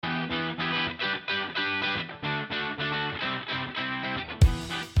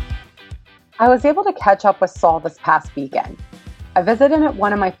I was able to catch up with Saul this past weekend. I visited him at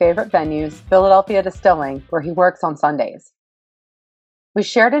one of my favorite venues, Philadelphia Distilling, where he works on Sundays. We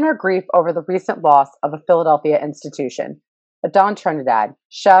shared in our grief over the recent loss of a Philadelphia institution, a Don Trinidad,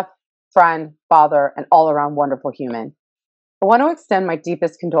 chef, friend, father, and all-around wonderful human. I want to extend my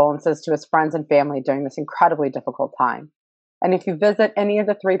deepest condolences to his friends and family during this incredibly difficult time. And if you visit any of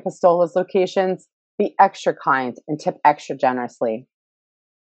the three Pistolas locations, be extra kind and tip extra generously.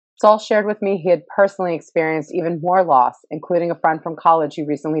 Saul shared with me he had personally experienced even more loss, including a friend from college who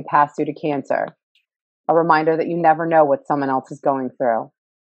recently passed due to cancer. A reminder that you never know what someone else is going through.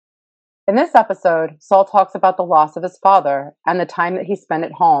 In this episode, Saul talks about the loss of his father and the time that he spent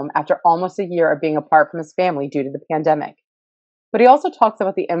at home after almost a year of being apart from his family due to the pandemic. But he also talks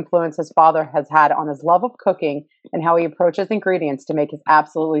about the influence his father has had on his love of cooking and how he approaches ingredients to make his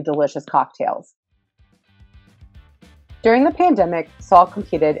absolutely delicious cocktails. During the pandemic, Saul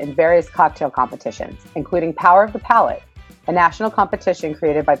competed in various cocktail competitions, including Power of the Palate, a national competition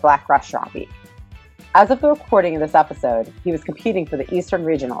created by Black Restaurant Week. As of the recording of this episode, he was competing for the Eastern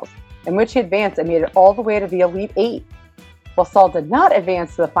Regionals, in which he advanced and made it all the way to the Elite Eight. While Saul did not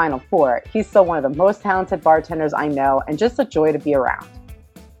advance to the Final Four, he's still one of the most talented bartenders I know and just a joy to be around.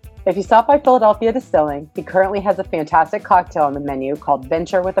 If you stop by Philadelphia Distilling, he currently has a fantastic cocktail on the menu called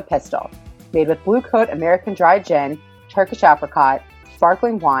Venture with a Pistol, made with Blue Coat American Dry Gin, Turkish apricot,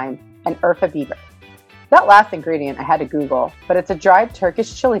 sparkling wine, and Urfa Biber. That last ingredient I had to Google, but it's a dried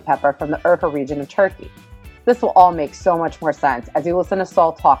Turkish chili pepper from the Urfa region of Turkey. This will all make so much more sense as you listen to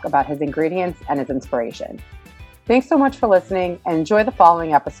Saul talk about his ingredients and his inspiration. Thanks so much for listening and enjoy the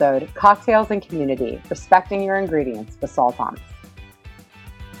following episode, Cocktails and Community, Respecting Your Ingredients with Saul Thomas.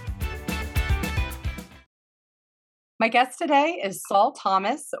 My guest today is Saul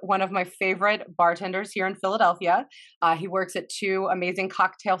Thomas, one of my favorite bartenders here in Philadelphia. He works at two amazing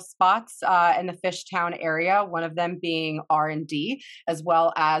cocktail spots in the Fishtown area, one of them being R&D, as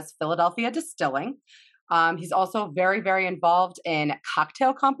well as Philadelphia Distilling. He's also very, very involved in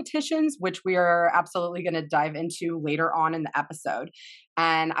cocktail competitions, which we are absolutely going to dive into later on in the episode.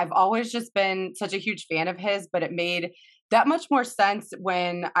 And I've always just been such a huge fan of his, but it made that much more sense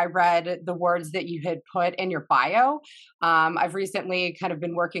when I read the words that you had put in your bio. I've recently kind of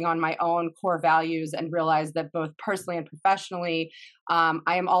been working on my own core values and realized that both personally and professionally,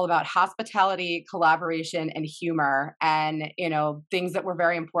 I am all about hospitality, collaboration, and humor. And, things that were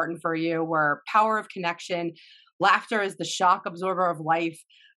very important for you were power of connection. Laughter is the shock absorber of life.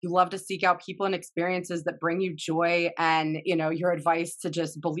 You love to seek out people and experiences that bring you joy, and your advice to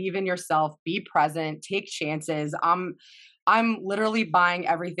just believe in yourself, be present, take chances. I'm literally buying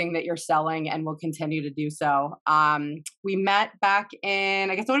everything that you're selling and will continue to do so. We met back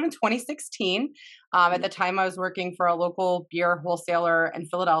in, I guess it would have been 2016. At the time I was working for a local beer wholesaler in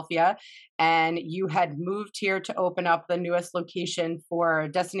Philadelphia, and you had moved here to open up the newest location for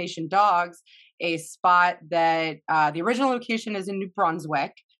Destination Dogs, a spot that the original location is in New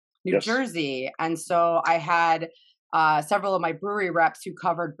Brunswick, New Yes. Jersey. And so I had several of my brewery reps who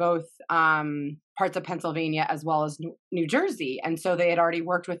covered both parts of Pennsylvania as well as New Jersey. And so they had already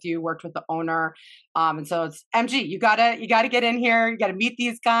worked with the owner. And so it's MG, you gotta get in here. You gotta meet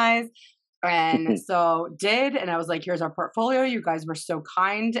these guys. And so did, and I was like, here's our portfolio. You guys were so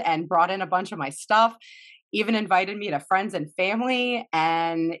kind and brought in a bunch of my stuff, even invited me to friends and family.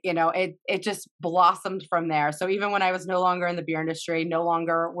 And, it just blossomed from there. So even when I was no longer in the beer industry, no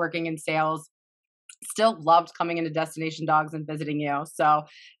longer working in sales, still loved coming into Destination Dogs and visiting you. So,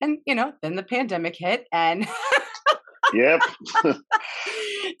 and, then the pandemic hit and Yep.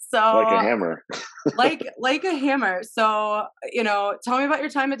 so Like a hammer. like a hammer. So, tell me about your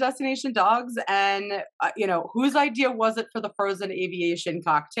time at Destination Dogs and, whose idea was it for the frozen aviation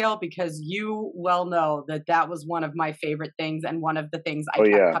cocktail? Because you well know that was one of my favorite things and one of the things I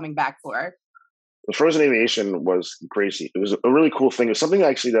kept coming back for. The frozen aviation was crazy. It was a really cool thing. It was something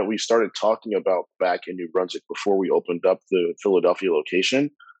actually that we started talking about back in New Brunswick before we opened up the Philadelphia location.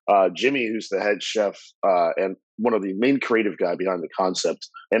 Jimmy, who's the head chef and one of the main creative guy behind the concept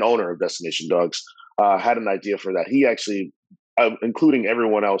and owner of Destination Dogs, had an idea for that. He actually, including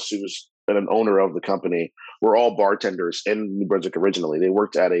everyone else who was an owner of the company, were all bartenders in New Brunswick originally. They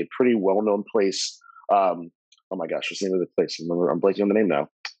worked at a pretty well-known place. Oh my gosh, what's the name of the place? I'm blanking on the name now.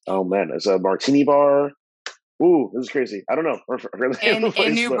 Oh man, it's a martini bar. Ooh, this is crazy. I don't know.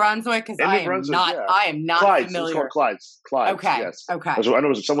 In New Brunswick, because I am not Clyde's. familiar. It's called Clyde's. Clyde's. Okay. Yes. Okay. So I know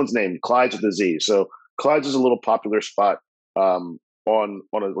it's someone's name. Clyde's with a Z. So Clyde's is a little popular spot on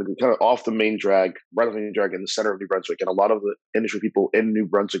a kind of off the main drag, right off the main drag in the center of New Brunswick, and a lot of the industry people in New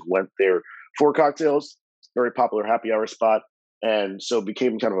Brunswick went there for cocktails. Very popular happy hour spot. And so it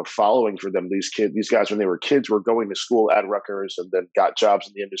became kind of a following for them. These guys, when they were kids, were going to school at Rutgers and then got jobs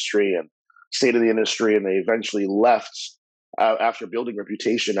in the industry and stayed in the industry. And they eventually left after building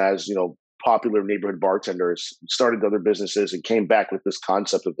reputation as, popular neighborhood bartenders, started other businesses and came back with this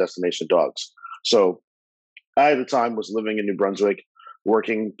concept of destination dogs. So I, at the time, was living in New Brunswick,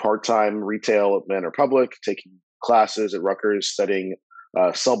 working part-time retail at Manor Public, taking classes at Rutgers, studying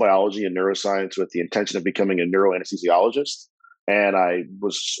cell biology and neuroscience with the intention of becoming a neuroanesthesiologist. And I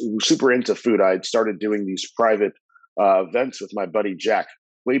was super into food. I had started doing these private events with my buddy Jack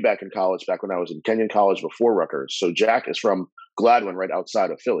way back in college, back when I was in Kenyon College before Rutgers. So Jack is from Gladwin, right outside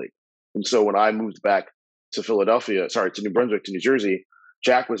of Philly. And so when I moved back to to New Brunswick, to New Jersey,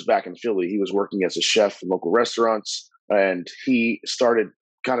 Jack was back in Philly. He was working as a chef in local restaurants, and he started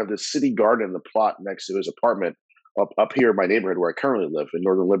kind of this city garden in the plot next to his apartment up here in my neighborhood where I currently live in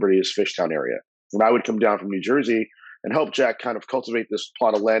Northern Liberty's Fishtown area. And I would come down from New Jersey and help Jack kind of cultivate this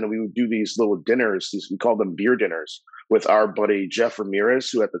plot of land. And we would do these little dinners, we call them beer dinners, with our buddy Jeff Ramirez,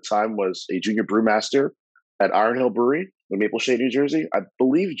 who at the time was a junior brewmaster at Iron Hill Brewery in Maple Shade, New Jersey. I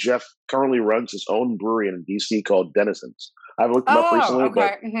believe Jeff currently runs his own brewery in DC called Denizens. I haven't looked him up recently,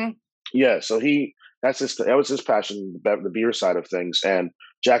 okay. but yeah, so that was his passion, the beer side of things. And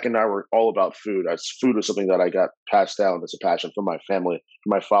Jack and I were all about food. Food was something that I got passed down as a passion from my family, from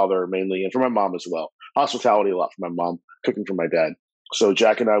my father mainly, and from my mom as well. Hospitality a lot from my mom, cooking for my dad. So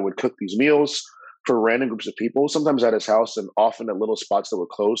Jack and I would cook these meals for random groups of people, sometimes at his house and often at little spots that were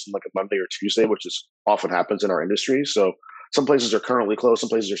closed on like a Monday or Tuesday, which is often happens in our industry. So some places are currently closed, some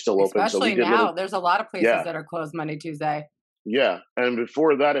places are still open. Especially so now, there's a lot of places that are closed Monday, Tuesday. Yeah. And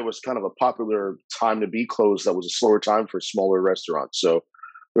before that, it was kind of a popular time to be closed. That was a slower time for smaller restaurants. So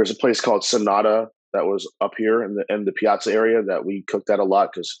there's a place called Sonata that was up here in the Piazza area that we cooked at a lot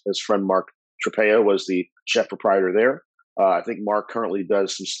because his friend Mark Trapea was the chef proprietor there. I think Mark currently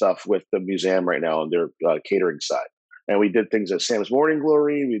does some stuff with the museum right now on their catering side. And we did things at Sam's Morning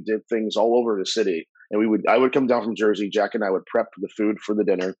Glory. We did things all over the city. And I would come down from Jersey. Jack and I would prep the food for the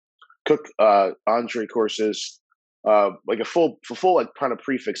dinner, cook entree courses, like a full like kind of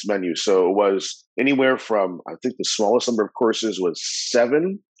prefix menu. So it was anywhere from, I think the smallest number of courses was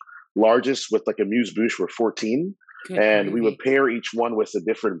 7, largest with like amuse bouche were 14. Good and gravy. We would pair each one with a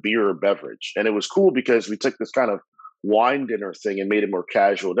different beer or beverage. And it was cool because we took this kind of wine dinner thing and made it more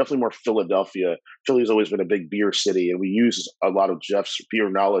casual, definitely more Philadelphia. Philly's always been a big beer city, and we use a lot of Jeff's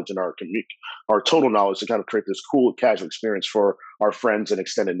beer knowledge and our total knowledge to kind of create this cool casual experience for our friends and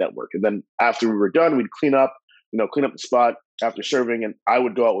extended network. And then after we were done, we'd clean up the spot after serving, and I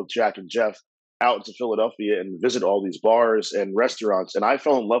would go out with Jack and Jeff out into Philadelphia and visit all these bars and restaurants. And I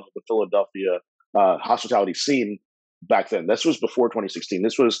fell in love with the Philadelphia hospitality scene back then. This was before 2016.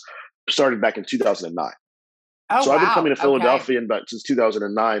 This was started back in 2009. So I've been coming to Philadelphia since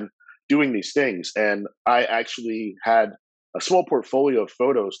 2009 doing these things. And I actually had a small portfolio of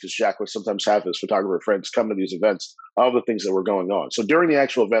photos because Jack would sometimes have his photographer friends come to these events of the things that were going on. So during the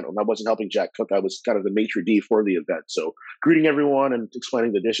actual event, when I wasn't helping Jack cook, I was kind of the maitre d' for the event. So greeting everyone and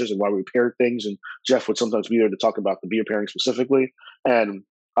explaining the dishes and why we paired things. And Jeff would sometimes be there to talk about the beer pairing specifically. And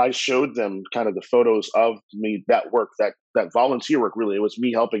I showed them kind of the photos of me, that work, that volunteer work, really. It was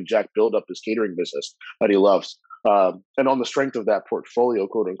me helping Jack build up his catering business that he loves. And on the strength of that portfolio,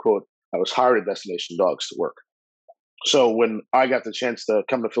 quote unquote, I was hired at Destination Dogs to work. So when I got the chance to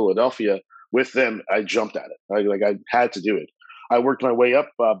come to Philadelphia with them, I jumped at it. I had to do it. I worked my way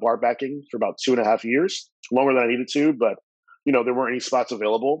up bar backing for about 2.5 years, longer than I needed to, but there weren't any spots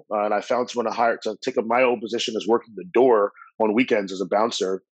available. And I found someone to take up my old position as working the door on weekends as a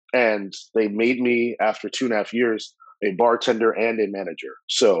bouncer. And they made me, after 2.5 years, a bartender and a manager.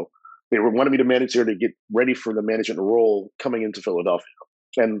 So they wanted me to manage there to get ready for the management role coming into Philadelphia.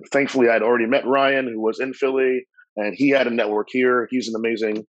 And thankfully, I'd already met Ryan, who was in Philly, and he had a network here. He's an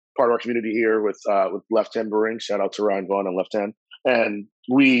amazing part of our community here with Left Hand Brewing. Shout out to Ryan Vaughn and Left Hand. And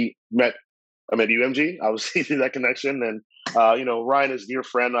I met UMG. I was through that connection. And, Ryan is a dear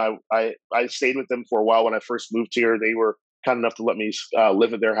friend. I stayed with them for a while when I first moved here. They were kind enough to let me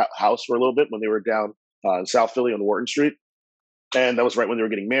live at their house for a little bit when they were down in South Philly on Wharton Street. And that was right when they were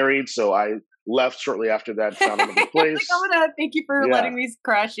getting married. So I left shortly after that, found another place. Thank you for letting me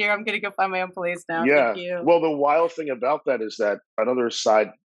crash here. I'm going to go find my own place now. Yeah. Thank you. Well, the wild thing about that is that another side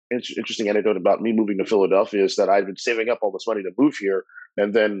interesting anecdote about me moving to Philadelphia is that I've been saving up all this money to move here.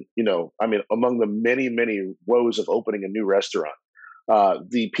 And then, among the many, many woes of opening a new restaurant,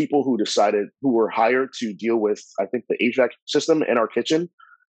 the people who were hired to deal with, I think, the HVAC system in our kitchen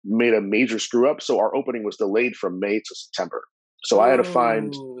made a major screw up. So our opening was delayed from May to September. So I had to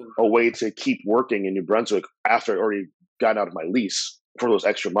find a way to keep working in New Brunswick after I'd already gotten out of my lease for those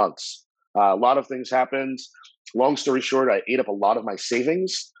extra months. A lot of things happened. Long story short, I ate up a lot of my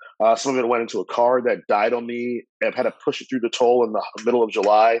savings. Some of it went into a car that died on me. I've had to push it through the toll in the middle of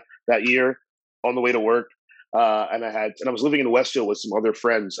July that year on the way to work. And I was living in Westfield with some other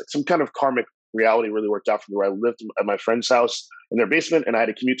friends. Like some kind of karmic reality really worked out for me, where I lived at my friend's house in their basement, and I had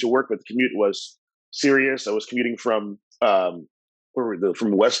to commute to work, but the commute was serious. I was commuting from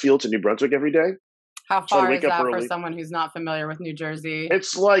from Westfield to New Brunswick every day. How So I'd far is wake up that for early. someone who's not familiar with New Jersey?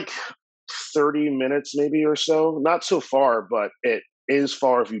 It's like 30 minutes maybe or so. Not so far, but it is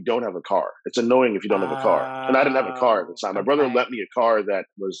far if you don't have a car. It's annoying if you don't have a car. And I didn't have a car at the Oh, time. My brother okay. lent me a car that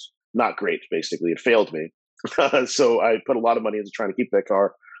was not great, basically. It failed me. So I put a lot of money into trying to keep that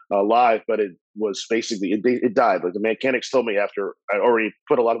car alive, but it was basically, it died. Like the mechanics told me after I already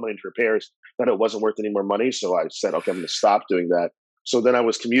put a lot of money into repairs that it wasn't worth any more money. So I said, okay, I'm going to stop doing that. So then I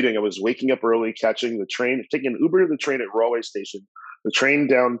was commuting. I was waking up early, catching the train, taking an Uber to the train at Rahway Station, the train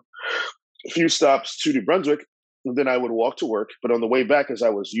down a few stops to New Brunswick, and then I would walk to work. But on the way back, as I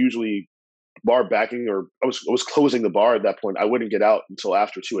was usually bar backing, or I was closing the bar at that point, I wouldn't get out until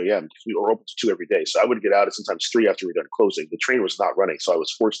after 2 a.m. because we were open to 2 every day. So I would get out at sometimes 3 after we were done closing. The train was not running, so I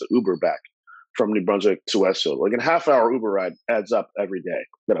was forced to Uber back from New Brunswick to Westfield. Like a half-hour Uber ride adds up every day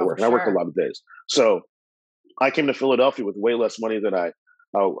that I Oh, work, for and I worked a sure. lot of days. So I came to Philadelphia with way less money than I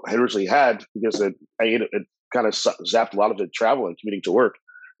had originally had because it kind of zapped a lot of the travel and commuting to work.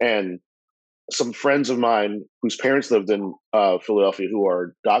 And some friends of mine whose parents lived in Philadelphia who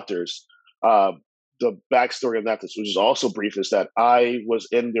are doctors. Uh, the backstory of that, this which is also brief, is that I was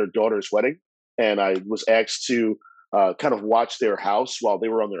in their daughter's wedding, and I was asked to kind of watch their house while they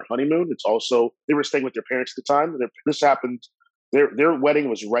were on their honeymoon. It's also they were staying with their parents at the time. And this happened. Their wedding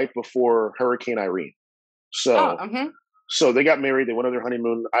was right before Hurricane Irene, Oh, so mm-hmm. so they got married. They went on their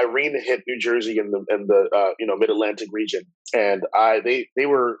honeymoon. Irene hit New Jersey in the Mid Atlantic region, and they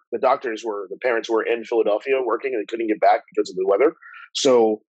were the parents were in Philadelphia working, and they couldn't get back because of the weather.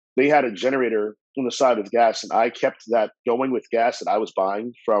 So they had a generator on the side with gas, and I kept that going with gas that I was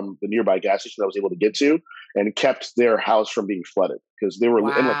buying from the nearby gas station that I was able to get to, and kept their house from being flooded because they were in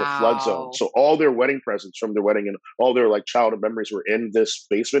like a flood zone. Wow. So all their wedding presents from their wedding and all their like childhood memories were in this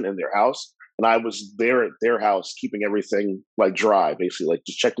basement in their house, and I was there at their house, keeping everything like dry, basically, like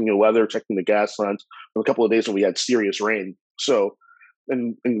just checking the weather, checking the gas lines. For a couple of days when we had serious rain, so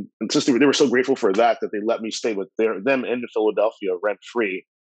and since they were so grateful for that they let me stay with them in Philadelphia rent free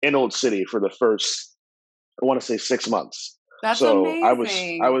in Old City for the first, I want to say, 6 months. That's So I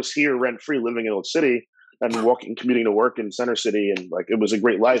amazing. was here rent free, living in Old City and commuting to work in Center City, and like it was a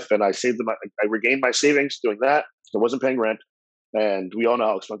great life. And I saved them. I regained my savings doing that. I wasn't paying rent, and we all know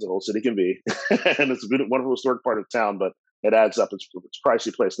how expensive Old City can be. And it's a wonderful historic part of town, but it adds up. It's a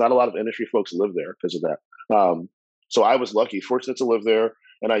pricey place. Not a lot of industry folks live there because of that. So I was lucky, fortunate to live there.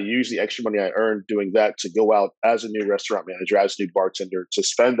 And I used the extra money I earned doing that to go out as a new restaurant manager, as a new bartender, to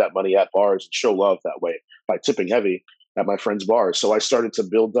spend that money at bars and show love that way by tipping heavy at my friends' bars. So I started to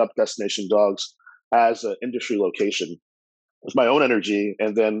build up Destination Dogs as an industry location with my own energy.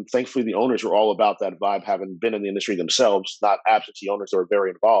 And then thankfully the owners were all about that vibe, having been in the industry themselves, not absentee owners that were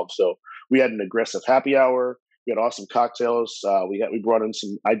very involved. So we had an aggressive happy hour. We had awesome cocktails. We brought in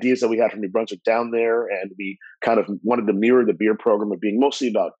some ideas that we had from New Brunswick down there, and we kind of wanted to mirror the beer program of being mostly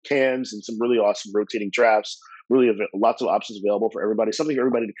about cans and some really awesome rotating drafts. Really, lots of options available for everybody. Something for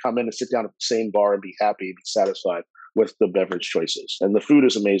everybody to come in and sit down at the same bar and be happy, be satisfied with the beverage choices. And the food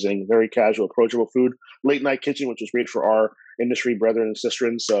is amazing, very casual, approachable food. Late night kitchen, which was great for our industry brethren and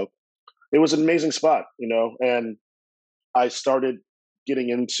sistren. So it was an amazing spot, and I started getting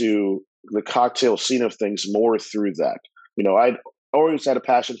into the cocktail scene of things more through that. I'd always had a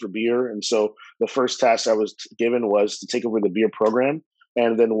passion for beer. And so the first task I was given was to take over the beer program,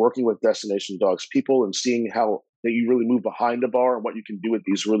 and then working with Destination Dogs people and seeing how that you really move behind a bar and what you can do with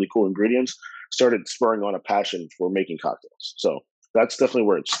these really cool ingredients started spurring on a passion for making cocktails. So that's definitely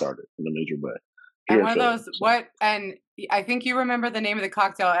where it started in a major way here And in one of Philly. those, So what, and I think you remember the name of the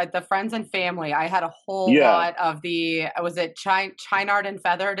cocktail at the Friends and Family. I had a whole yeah, lot of was it Chinard and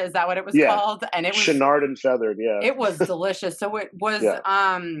Feathered? Is that what it was yeah, called? And Chenard and Feathered. Yeah, it was delicious. So it was yeah.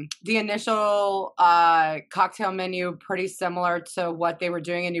 the initial cocktail menu pretty similar to what they were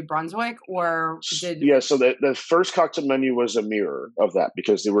doing in New Brunswick, or did Yeah, so the first cocktail menu was a mirror of that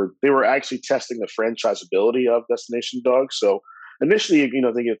because they were actually testing the franchisability of Destination Dogs. So initially,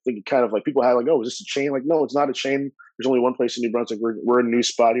 they kind of like people had like, oh, is this a chain? Like, no, it's not a chain. There's only one place in New Brunswick. We're a new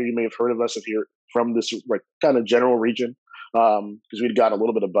spot here. You may have heard of us if you're from this like kind of general region, because we'd got a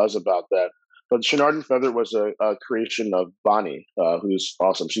little bit of buzz about that. But Chenard and Feather was a creation of Bonnie, who's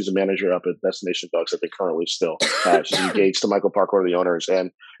awesome. She's a manager up at Destination Dogs, I think currently still. She's engaged to Michael Park, one of the owners,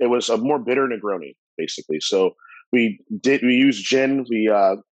 and it was a more bitter Negroni, basically. So we used gin, we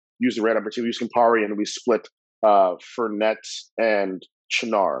used the red opportunity, we used Campari, and we split Fernet and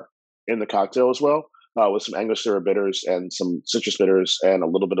Chinar in the cocktail as well, with some Angostura bitters and some citrus bitters and a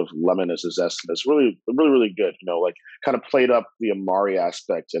little bit of lemon as a zest. And it's really, really, really good. Like kind of played up the Amari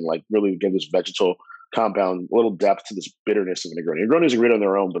aspect and like really give this vegetal compound a little depth to this bitterness of a Negroni. Negronis are great on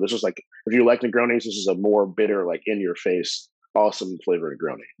their own, but this is like, if you like Negronis, this is a more bitter, like in your face, awesome flavor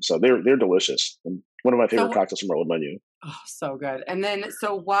Negroni. So they're delicious. And one of my favorite cocktails from our old menu. Oh, so good. And then,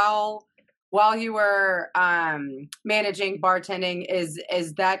 so while you were managing bartending,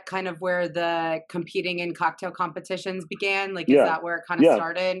 is that kind of where the competing in cocktail competitions began? Like, is that where it kind of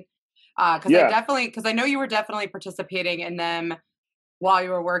started? Because I know you were definitely participating in them while you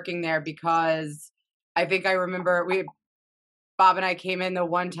were working there, because I think I remember Bob and I came in the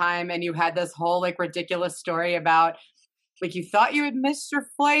one time and you had this whole like ridiculous story about like you thought you had missed your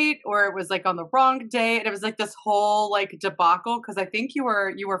flight or it was like on the wrong day, and it was like this whole like debacle because I think you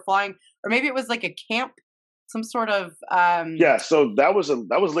were flying, or maybe it was like a camp, some sort of so that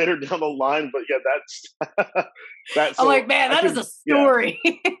was later down the line, but that's I'm like, man, that is a story.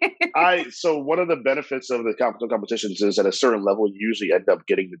 So one of the benefits of the competitions is at a certain level you usually end up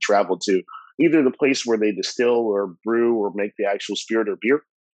getting to travel to either the place where they distill or brew or make the actual spirit or beer,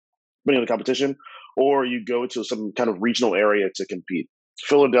 depending on the competition, or you go to some kind of regional area to compete.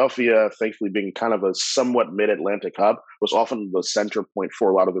 Philadelphia, thankfully being kind of a somewhat mid-Atlantic hub, was often the center point for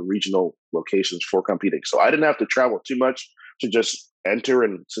a lot of the regional locations for competing. So I didn't have to travel too much to just enter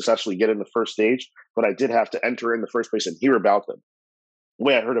and successfully get in the first stage, but I did have to enter in the first place and hear about them. The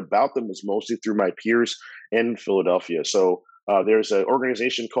way I heard about them was mostly through my peers in Philadelphia. So there's an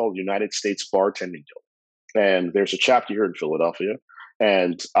organization called United States Bartending Guild, and there's a chapter here in Philadelphia.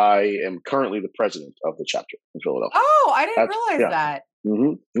 And I am currently the president of the chapter in Philadelphia. Oh, I didn't realize that.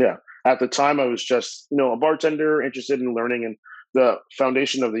 Mm-hmm, yeah. At the time, I was just, a bartender interested in learning. And the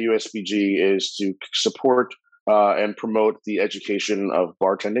foundation of the USBG is to support and promote the education of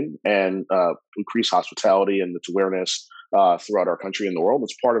bartending and increase hospitality and its awareness throughout our country and the world.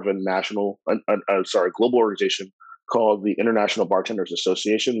 It's part of a global organization called the International Bartenders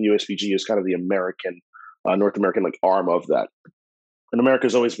Association. The USBG is kind of the North American arm of that. And America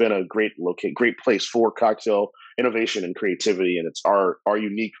has always been a great place for cocktail innovation and creativity, and it's our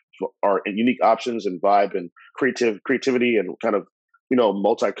unique options and vibe and creativity and kind of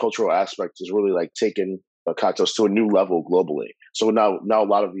multicultural aspect is really like taking cocktails to a new level globally. So now a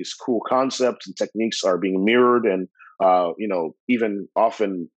lot of these cool concepts and techniques are being mirrored and even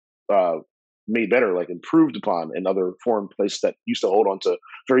often made better, like improved upon in other foreign places that used to hold on to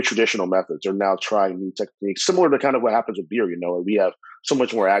very traditional methods are now trying new techniques, similar to kind of what happens with beer. We have so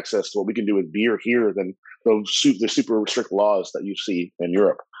much more access to what we can do with beer here than the super strict laws that you see in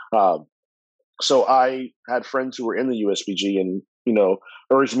Europe. So I had friends who were in the USBG and,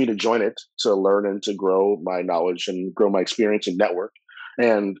 urged me to join it to learn and to grow my knowledge and grow my experience and network.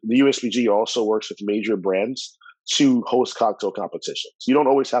 And the USBG also works with major brands to host cocktail competitions. You don't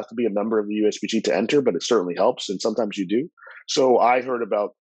always have to be a member of the USBG to enter, but it certainly helps, and sometimes you do. So I heard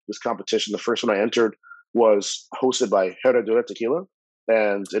about this competition. The first one I entered was hosted by Herradura Tequila,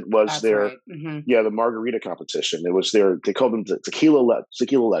 and it was the margarita competition. It was they called them the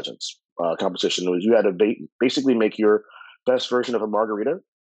Tequila Legends competition. It was you had to basically make your best version of a margarita,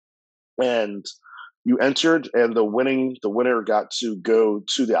 and you entered, and the winner got to go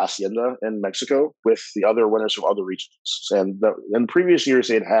to the Hacienda in Mexico with the other winners from other regions. And in previous years,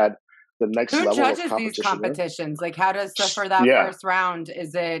 they'd had the next level of competition. Who judges these competitions? Like, how does for that first round?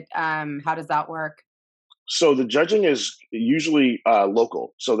 Is it how does that work? So the judging is usually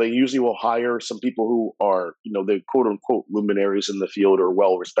local. So they usually will hire some people who are, the quote unquote luminaries in the field or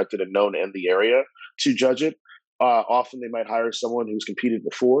well respected and known in the area to judge it. Often they might hire someone who's competed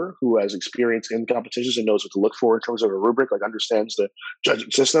before, who has experience in competitions and knows what to look for in terms of a rubric, like understands the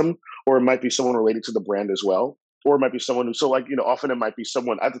judging system, or it might be someone related to the brand as well, or it might be someone who, often it might be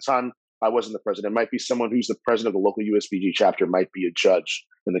someone, at the time I wasn't the president, it might be someone who's the president of the local USBG chapter, might be a judge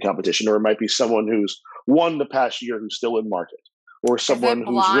in the competition, or it might be someone who's won the past year who's still in market, or someone who's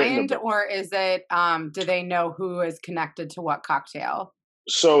blind, or is it, do they know who is connected to what cocktail?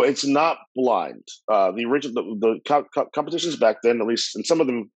 So it's not blind. The original, the competitions back then, at least, and some of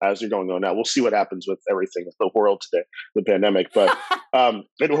them as they're going on now, we'll see what happens with everything in the world today, the pandemic. But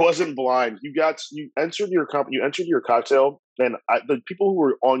it wasn't blind. You entered your cocktail, and the people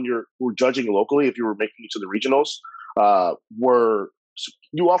who were judging locally, if you were making it to the regionals, were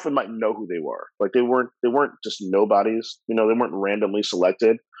you often might know who they were. Like they weren't just nobodies. They weren't randomly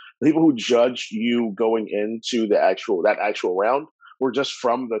selected. The people who judge you going into that actual round were just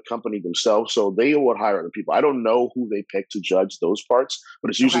from the company themselves. So they would hire other people. I don't know who they pick to judge those parts, but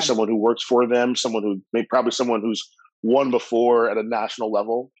it's usually Okay. someone who works for them, probably someone who's won before at a national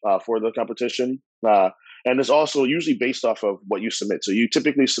level for the competition. And it's also usually based off of what you submit. So you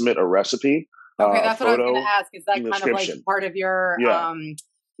typically submit a recipe, Okay, a that's what I was going to photo, ask. Is that and kind of like description. part of Yeah.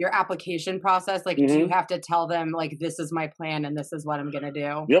 your application process? Like, do you Hmm. have to tell them like this is my plan and this is what I'm going to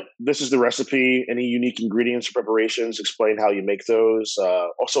do? Yep. This is the recipe. Any unique ingredients or preparations? Explain how you make those.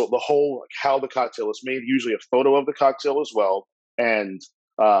 Also, the whole like, how the cocktail is made. Usually, a photo of the cocktail as well. And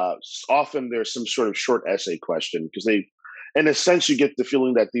often there's some sort of short essay question because in a sense, you get the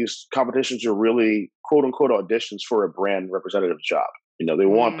feeling that these competitions are really quote unquote auditions for a brand representative job. They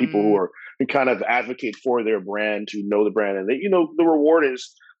want people Mm, who kind of advocate for their brand, who know the brand, and the reward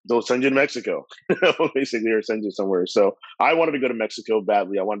is they'll send you to Mexico, basically, or send you somewhere. So I wanted to go to Mexico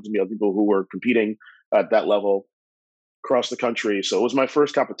badly. I wanted to meet other people who were competing at that level across the country. So it was my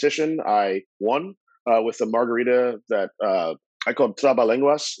first competition. I won with a margarita that I called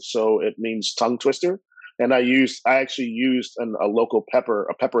trabalenguas. So it means tongue twister. And I actually used a local pepper,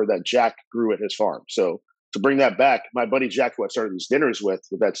 a pepper that Jack grew at his farm. So to bring that back, my buddy Jack, who I started these dinners with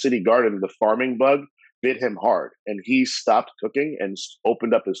that city garden, the farming bug bit him hard, and he stopped cooking and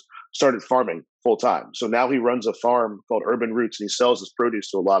started farming full time. So now he runs a farm called Urban Roots, and he sells his produce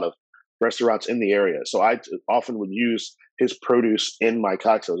to a lot of restaurants in the area. So often would use his produce in my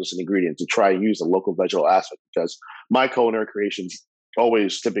cocktails as an ingredient to try and use the local vegetable aspect because my culinary creations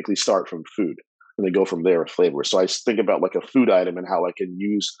always typically start from food and they go from there with flavor. So I think about like a food item and how I can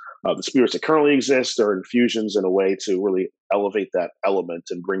use the spirits that currently exist or infusions in a way to really elevate that element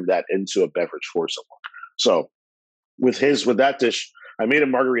and bring that into a beverage for someone. So with that dish, I made a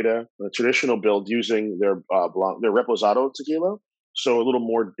margarita, a traditional build using their reposado tequila, so a little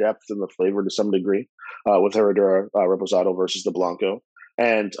more depth in the flavor to some degree with Herradura reposado versus the blanco.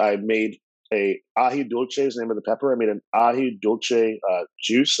 And I made a ají dulce is the name of the pepper. I made an ají dulce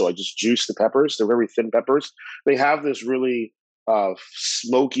juice, so I just juiced the peppers. They're very thin peppers. They have this really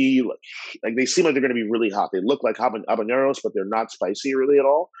smoky, like they seem like they're going to be really hot. They look like habaneros, but they're not spicy really at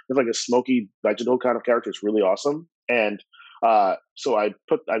all. It's like a smoky vegetal kind of character. It's really awesome. And so I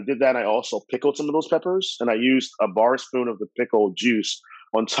did that. And I also pickled some of those peppers, and I used a bar spoon of the pickled juice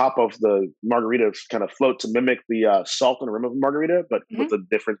on top of the margarita to kind of float to mimic the salt and rim of a margarita, but with mhm. a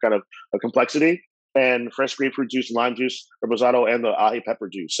different kind of a complexity. And fresh grapefruit juice, lime juice, reposado, and the ají pepper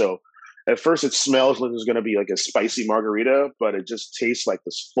juice. So at first, it smells like it's going to be like a spicy margarita, but it just tastes like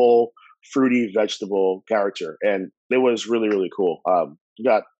this full, fruity vegetable character, and it was really, really cool.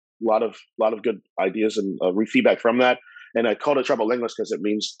 Got a lot of good ideas and feedback from that. And I called it trabalenguas because it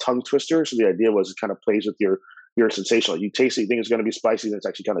means tongue twister. So the idea was it kind of plays with your sensation. Like you taste it, you think it's going to be spicy, and it's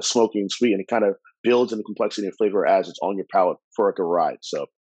actually kind of smoky and sweet, and it kind of builds in the complexity and flavor as it's on your palate for like a ride. So Well,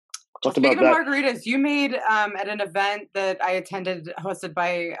 talked speaking about of that. margaritas, you made at an event that I attended, hosted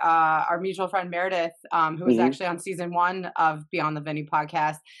by our mutual friend Meredith, who was Hmm. actually on season one of Beyond the Venue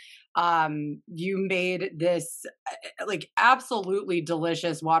podcast. You made this like absolutely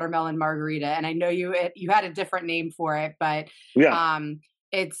delicious watermelon margarita, and I know you had a different name for it, but Yeah. um,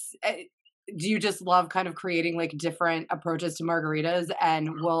 it's. Do you just love kind of creating like different approaches to margaritas? And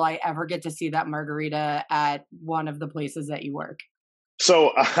will I ever get to see that margarita at one of the places that you work?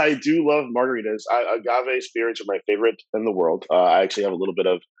 So I do love margaritas. Agave spirits are my favorite in the world. I actually have a little bit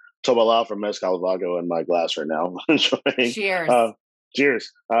of Tobalá from Mezcal Vago in my glass right now. Enjoying. Uh, Cheers.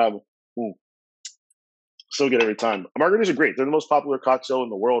 cheers. Mm, so good every time. Margaritas are great. They're the most popular cocktail in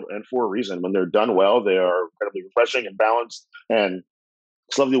the world, and for a reason. When they're done well, they are incredibly refreshing and balanced, and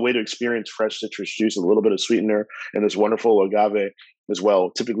it's a lovely way to experience fresh citrus juice, and a little bit of sweetener, and this wonderful agave as well,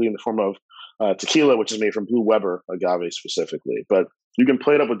 typically in the form of tequila, which is made from Blue Weber agave specifically. But you can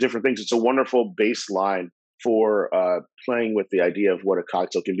play it up with different things. It's a wonderful baseline for playing with the idea of what a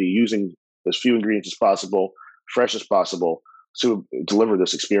cocktail can be, using as few ingredients as possible, fresh as possible, to deliver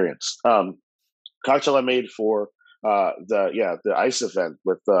this experience. Cocktail I made for the ice event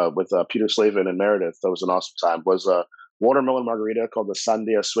with Peter Slavin and Meredith. That was an awesome time. Was a watermelon margarita called the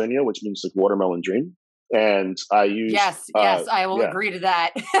Sandia Sueño, which means like watermelon dream. And I used Yes, yes, I will yeah. agree to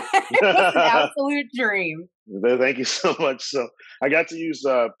that. It was an absolute dream. Thank you so much. So I got to use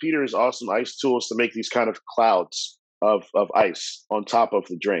Peter's awesome ice tools to make these kind of clouds of ice on top of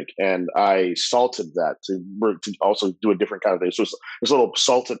the drink, and I salted that to also do a different kind of thing. So it's this little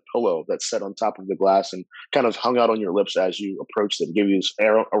salted pillow that's set on top of the glass and kind of hung out on your lips as you approached it. It gave you this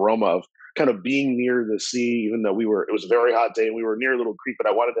aroma of kind of being near the sea, even though it was a very hot day and we were near a little creek, but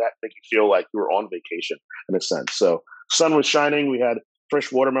I wanted to make you feel like you were on vacation in a sense. So sun was shining. We had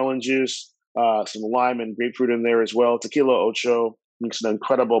fresh watermelon juice, some lime and grapefruit in there as well. Tequila Ocho makes an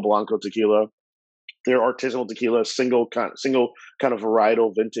incredible Blanco tequila. Their artisanal tequila, single kind of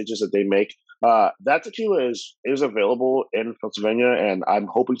varietal vintages that they make. That tequila is available in Pennsylvania, and I'm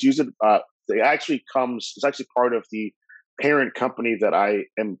hoping to use it. It's actually part of the parent company that I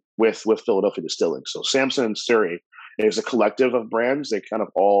am with Philadelphia Distilling. So Samson and Surrey is a collective of brands. They kind of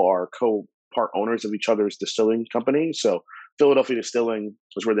all are co-part owners of each other's distilling company. So Philadelphia Distilling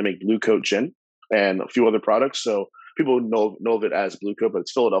is where they make Blue Coat gin and a few other products. So people know of it as Blue Coat, but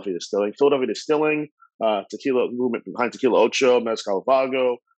it's Philadelphia Distilling. Philadelphia Distilling, tequila movement behind Tequila Ocho, Mezcal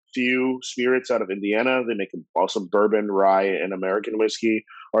Vago, Few Spirits out of Indiana. They make awesome bourbon, rye, and American whiskey.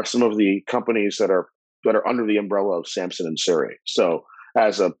 Are some of the companies that are under the umbrella of Samson and Surrey. So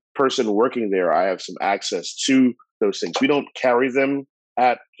as a person working there, I have some access to those things. We don't carry them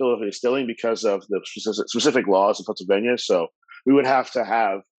at Philadelphia Distilling because of the specific laws in Pennsylvania. So we would have to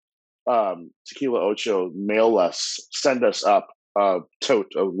have Tequila Ocho send us up a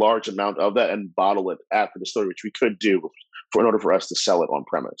large amount of that and bottle it at the distillery, which we could do in order for us to sell it on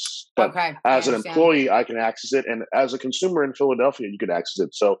premise. But Okay, as an employee, I can access it. And as a consumer in Philadelphia, you can access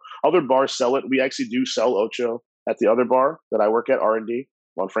it. So other bars sell it. We actually do sell Ocho at the other bar that I work at, R&D,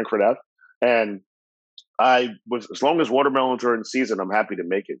 on Frankfurt Ave. And as long as watermelons are in season, I'm happy to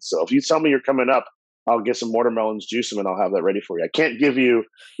make it. So if you tell me you're coming up, I'll get some watermelons, juice them, and I'll have that ready for you. I can't give you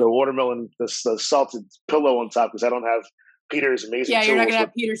the watermelon, the salted pillow on top because I don't have Peter's amazing. Yeah, you're not gonna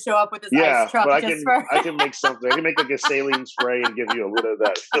have Peter show up with his ice truck. But I can make something. I can make like a saline spray and give you a little of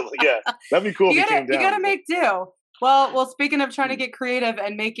that. Yeah, that'd be cool. You gotta make do. Well, speaking of trying to get creative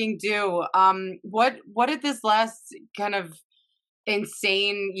and making do, what did this last kind of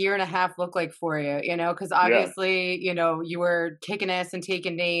insane year and a half look like for you? You know, because obviously, you were kicking ass and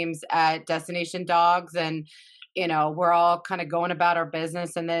taking names at Destination Dogs, and we're all kind of going about our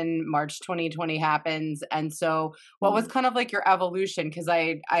business, and then March 2020 happens. And so what was kind of like your evolution? Because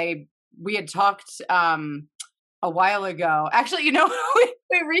we had talked a while ago. Actually,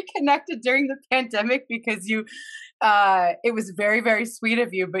 we reconnected during the pandemic because it was very, very sweet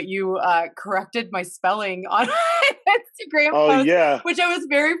of you, but you corrected my spelling on Instagram post, which I was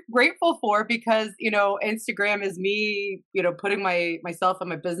very grateful for because, Instagram is me, putting myself and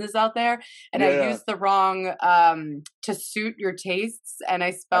my business out there. And I used the wrong to suit your tastes. And I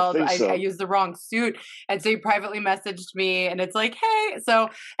used the wrong suit. And so you privately messaged me and it's like, hey,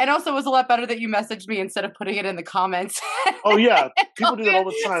 and also it was a lot better that you messaged me instead of putting it in the comments. Oh yeah. People do that all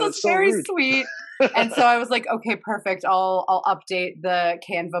the time. So it's so very rude. Sweet. And so I was like, okay, perfect. I'll update the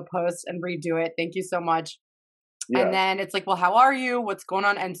Canva post and redo it. Thank you so much. Yeah. And then it's like, well, how are you? What's going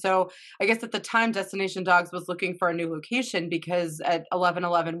on? And so I guess at the time, Destination Dogs was looking for a new location because at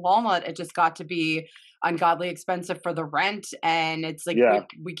 1111 Walnut, it just got to be ungodly expensive for the rent. And it's like,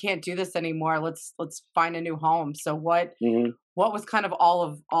 we can't do this anymore. Let's find a new home. So what was kind of all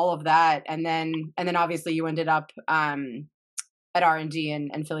of that? And then obviously you ended up at R&D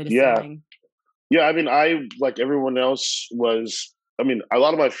and Philly Distilling. Yeah, I mean, I, like everyone else, a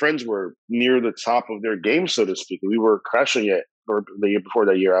lot of my friends were near the top of their game, so to speak. We were crushing it for the year before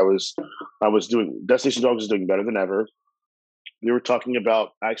that year. I was doing, Destination Dogs is doing better than ever. They were talking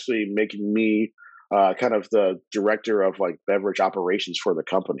about actually making me kind of the director of like beverage operations for the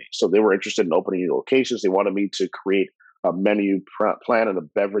company. So they were interested in opening new locations. They wanted me to create a menu plan and a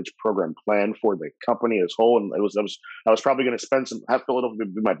beverage program plan for the company as whole. And I was probably going to have Philadelphia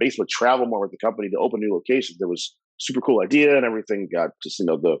be my base, but travel more with the company to open new locations. It was a super cool idea, and everything got just,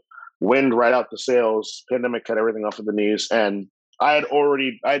 the wind right out the sails. Pandemic cut everything off of the knees. And I'd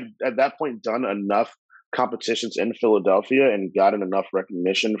at that point done enough competitions in Philadelphia and gotten enough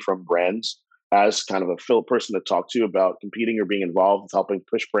recognition from brands as kind of a person to talk to about competing or being involved with helping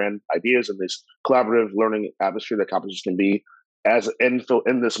push brand ideas in this collaborative learning atmosphere that competitions can be as in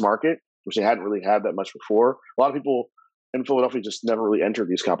this market, which they hadn't really had that much before. A lot of people in Philadelphia just never really entered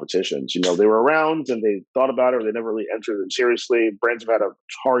these competitions. They were around and they thought about it, or they never really entered them seriously. Brands have had a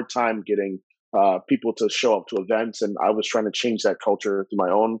hard time getting people to show up to events, and I was trying to change that culture through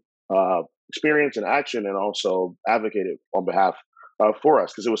my own experience and action, and also advocate it on behalf for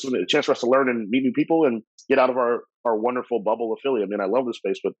us, because it was a chance for us to learn and meet new people and get out of our wonderful bubble of Philly. I mean, I love this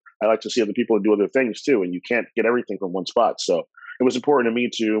place, but I like to see other people do other things too, and you can't get everything from one spot. So it was important to me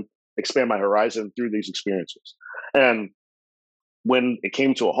to expand my horizon through these experiences. And when it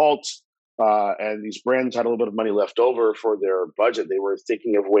came to a halt, and these brands had a little bit of money left over for their budget, they were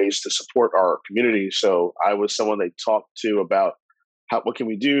thinking of ways to support our community. So I was someone they talked to about what can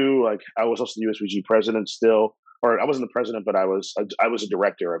we do? Like, I was also the USVG president still, or I wasn't the president, but I was a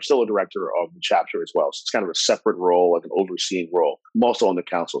director. I'm still a director of the chapter as well. So it's kind of a separate role, like an overseeing role. I'm also on the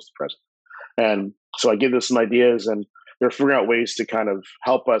council as the president. And so I give them some ideas, and they're figuring out ways to kind of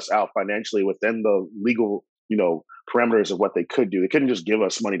help us out financially within the legal, parameters of what they could do. They couldn't just give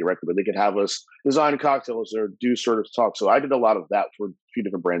us money directly, but they could have us design cocktails or do sort of talk. So I did a lot of that for a few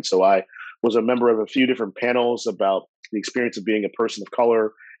different brands. So I was a member of a few different panels about the experience of being a person of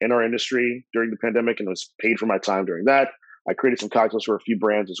color in our industry during the pandemic, and was paid for my time during that. I created some cocktails for a few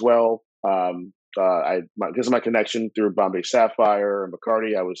brands as well. Because of my connection through Bombay Sapphire and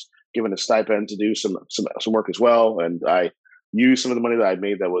Bacardi, I was given a stipend to do some work as well, and I used some of the money that I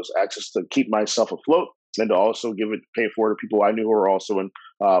made that was access to keep myself afloat, and to also pay for it to people I knew who were also in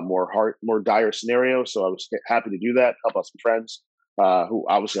more dire scenarios. So I was happy to do that, help out some friends who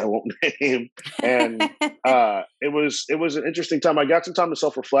obviously I won't name, and it was an interesting time. I got some time to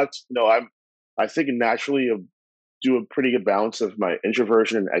self reflect. I think naturally do a pretty good balance of my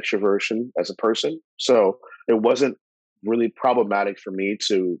introversion and extroversion as a person. So it wasn't really problematic for me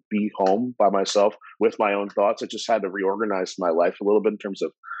to be home by myself with my own thoughts. I just had to reorganize my life a little bit in terms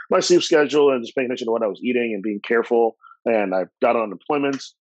of my sleep schedule and just paying attention to what I was eating and being careful. And I got on unemployment.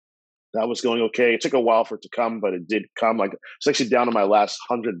 That was going okay. It took a while for it to come, but it did come. Like, it's actually down to my last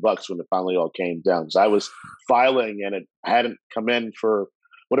 $100 when it finally all came down. Because I was filing and it hadn't come in for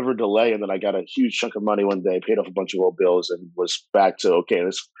whatever delay, and then I got a huge chunk of money one day, paid off a bunch of old bills, and was back to okay.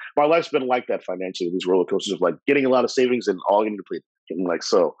 My life's been like that financially. These roller coasters of like getting a lot of savings and all getting depleted. And like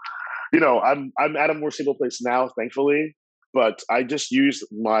so, I'm at a more stable place now, thankfully. But I just used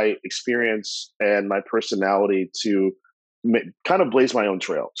my experience and my personality to kind of blaze my own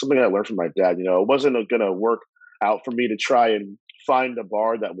trail. Something I learned from my dad. It wasn't going to work out for me to try and find a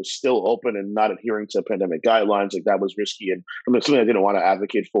bar that was still open and not adhering to pandemic guidelines. Like, that was risky and something I didn't want to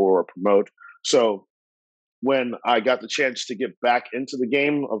advocate for or promote. So when I got the chance to get back into the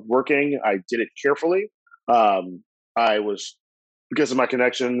game of working, I did it carefully. I was, because of my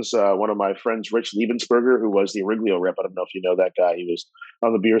connections, one of my friends, Rich Liebensberger, who was the Origlio rep. I don't know if you know that guy. He was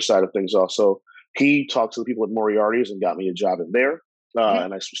on the beer side of things also. He talked to the people at Moriarty's and got me a job in there.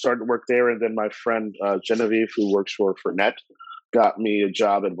 And I started to work there. And then my friend Genevieve, who works for Net, got me a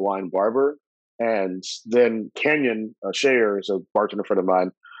job at Blind Barber. And then Canyon Shayer is a bartender friend of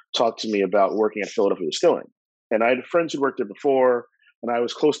mine, talked to me about working at Philadelphia Distilling. And I had friends who worked there before, and I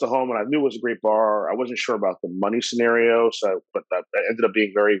was close to home, and I knew it was a great bar. I wasn't sure about the money scenario, but that ended up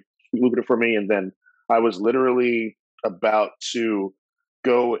being very lucrative for me. And then I was literally about to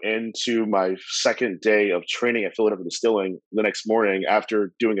go into my second day of training at Philadelphia Distilling the next morning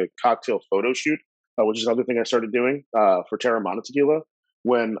after doing a cocktail photo shoot, which is another thing I started doing for Terramana Tequila.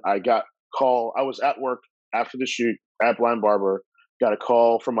 When I got call, I was at work after the shoot at Blind Barber, got a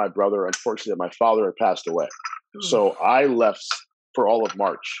call from my brother. Unfortunately, that my father had passed away. So I left for all of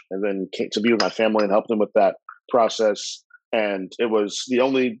March and then came to be with my family and help them with that process. And it was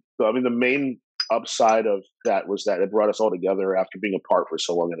the main upside of that was that it brought us all together after being apart for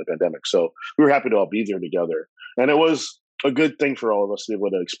so long in the pandemic. So we were happy to all be there together. And it was a good thing for all of us to be able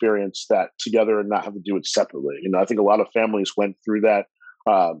to experience that together and not have to do it separately. I think a lot of families went through that,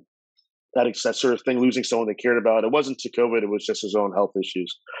 that sort of thing, losing someone they cared about. It wasn't to COVID, it was just his own health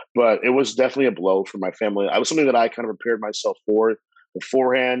issues. But it was definitely a blow for my family. It was something that I kind of prepared myself for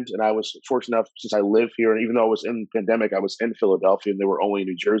beforehand. And I was fortunate enough, since I live here, and even though I was in the pandemic, I was in Philadelphia and they were only in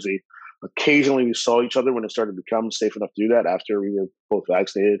New Jersey. Occasionally we saw each other when it started to become safe enough to do that after we were both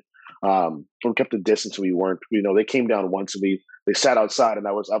vaccinated. We kept the distance. We weren't, they came down once and they sat outside and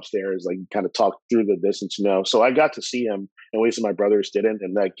I was upstairs, like kind of talked through the distance, So I got to see him in ways that my brothers didn't.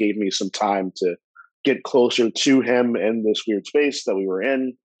 And that gave me some time to get closer to him in this weird space that we were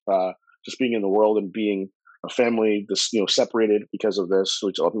in, just being in the world and being a family, separated because of this,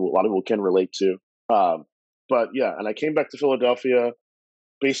 which a lot of people can relate to. But yeah, and I came back to Philadelphia.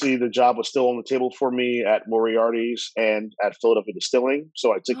 Basically, the job was still on the table for me at Moriarty's and at Philadelphia Distilling.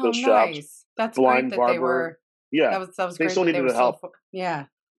 So I took those jobs. That's Blind great that Barber, they were. Yeah, that was they great still that needed they were the help. yeah.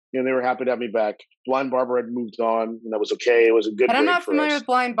 And they were happy to have me back. Blind Barber had moved on, and that was okay. It was a good break for us. I'm not familiar with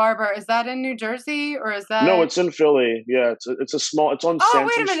Blind Barber. Is that in New Jersey or is that? No, it's in Philly. Yeah, it's a small. It's on Sansom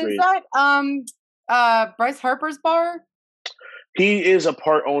wait a minute. Street. Is that Bryce Harper's bar? He is a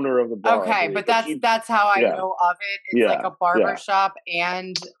part owner of the bar. Okay, but that's how I know of it. It's like a barber shop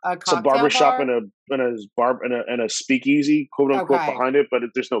and a cocktail It's a barber shop bar? and a speakeasy, quote unquote, behind it. But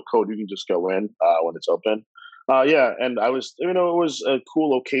there's no code; you can just go in when it's open. And I was, it was a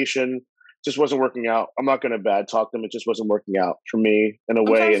cool location. just wasn't working out. I'm not going to bad talk them. It just wasn't working out for me in a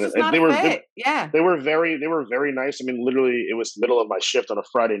way. Sometimes And it's just not they a were fit. Yeah. they were very nice. I mean, literally, it was the middle of my shift on a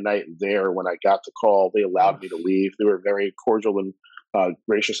Friday night. There, when I got the call, they allowed Ugh. me to leave. They were very cordial and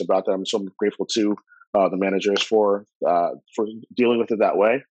gracious about that. I'm so grateful to the managers for dealing with it that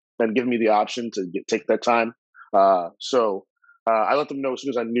way and giving me the option to take that time. So I let them know as soon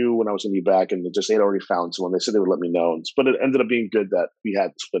as I knew when I was going to be back, and they had already found someone. They said they would let me know, but it ended up being good that we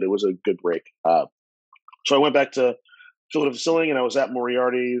had split. It was a good break. So I went back to Philadelphia Selling, and I was at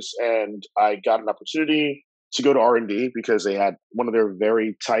Moriarty's, and I got an opportunity to go to R&D because they had one of their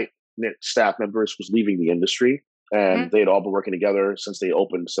very tight knit staff members was leaving the industry, and Mhm. they had all been working together since they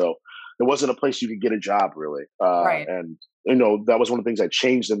opened. So it wasn't a place you could get a job really, Right. and that was one of the things that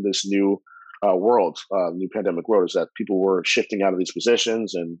changed in this new world, new pandemic world, is that people were shifting out of these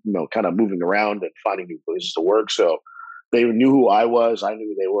positions and kind of moving around and finding new places to work. So they knew who I was. I knew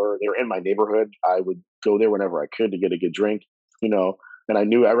who they were. They were in my neighborhood. I would go there whenever I could to get a good drink, you know. And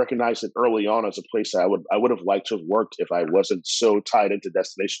I recognized it early on as a place that I would have liked to have worked if I wasn't so tied into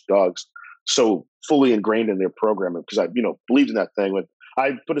Destination Dogs, so fully ingrained in their program, because I believed in that thing. When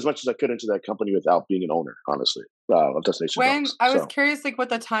I put as much as I could into that company without being an owner, honestly, of Destination When Dogs. I was So curious, like what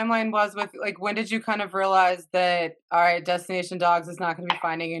the timeline was with, like, when did you kind of realize that, all right, Destination Dogs is not going to be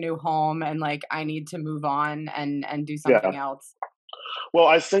finding a new home, and like I need to move on and do something yeah, else? well,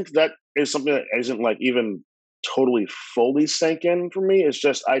 I think that is something that isn't like even totally fully sank in for me. It's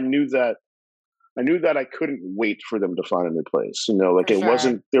just I knew that I couldn't wait for them to find a new place. Like For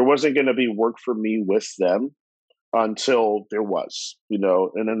sure. there wasn't going to be work for me with them until there was.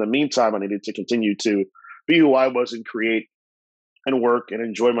 And in the meantime, I needed to continue to be who I was and create and work and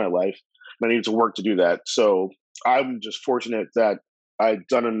enjoy my life. And I needed to work to do that. So I'm just fortunate that I'd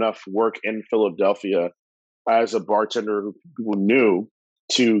done enough work in Philadelphia as a bartender who people knew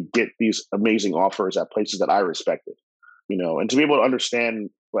to get these amazing offers at places that I respected, and to be able to understand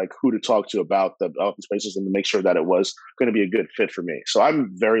like who to talk to about these places and to make sure that it was going to be a good fit for me. So I'm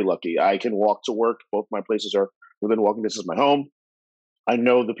very lucky. I can walk to work. Both my places are within walking distance of my home. I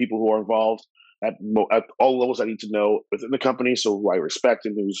know the people who are involved at all levels I need to know within the company, so who I respect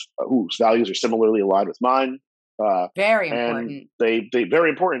and whose values are similarly aligned with mine. Uh, Very and important. they very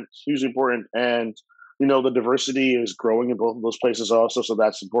important, hugely important. And the diversity is growing in both of those places also, so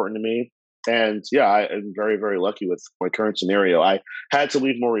that's important to me. And yeah, I am very very lucky with my current scenario. I had to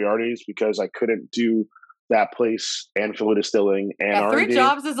leave Moriarty's because I couldn't do that place and Philly Distilling and Yeah, R and 3 D.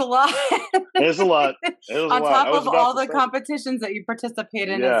 jobs is a lot. It was a lot. It was a On lot. top I was of about all to the start. competitions that you participate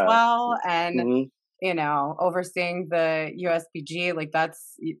in as Yeah. well, and, Hmm. overseeing the USPG, like,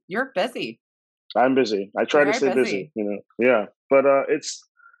 you're busy. I'm busy. I You're try to very stay busy, busy. Yeah, but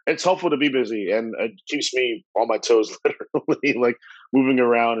it's helpful to be busy, and it keeps me on my toes, literally, like moving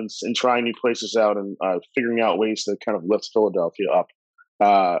around and trying new places out and figuring out ways to kind of lift Philadelphia up.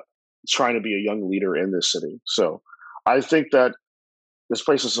 Uh, Trying to be a young leader in this city. So I think that this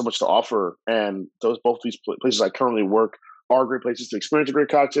place has so much to offer, and both these places I currently work are great places to experience a great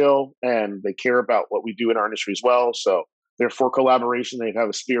cocktail, and they care about what we do in our industry as well. So they're for collaboration. They have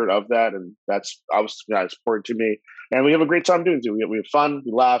a spirit of that, and that's obviously it's important to me. And we have a great time doing it. We have fun,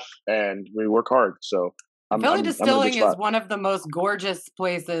 we laugh, and we work hard. So Philly I'm in a good Distilling is spot. one of the most gorgeous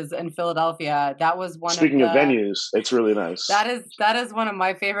places in Philadelphia. That was one of Speaking of the venues, it's really nice. that is one of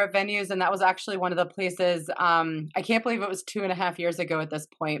my favorite venues, and that was actually one of the places. I can't believe it was 2.5 years ago at this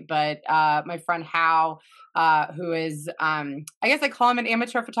point, but my friend Hal, who is, I guess I call him an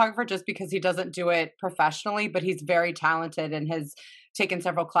amateur photographer just because he doesn't do it professionally, but he's very talented and has taken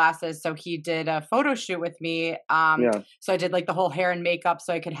several classes. So he did a photo shoot with me. Yeah. So I did like the whole hair and makeup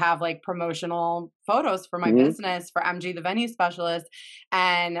so I could have like promotional photos for my Hmm. business for MG, the venue specialist.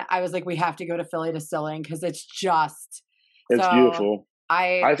 And I was like, we have to go to Philly Distilling because it's just It's so beautiful.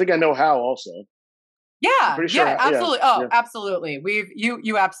 I I think I know how. Also, I'm yeah, pretty sure. yeah, Yeah. absolutely. Oh, Yeah. absolutely.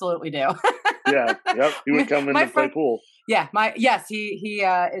 You absolutely do. Yeah. Yep. He would come in My to play friend, pool yeah, my yes, he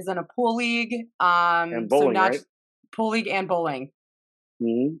is in a pool league. and So bowling, not right? just pool league and bowling.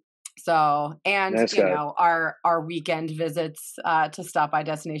 Hmm. So, and Nice guy. our weekend visits to stop by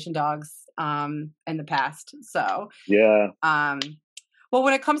Destination Dogs in the past. So, Yeah. um well,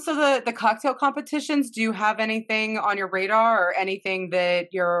 when it comes to the cocktail competitions, do you have anything on your radar or anything that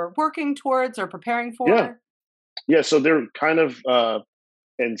you're working towards or preparing Yeah. for? Yeah. So they're kind of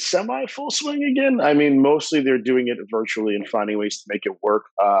in semi full swing again. I mean, mostly they're doing it virtually and finding ways to make it work.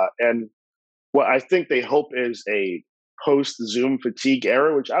 And what I think they hope is a post Zoom fatigue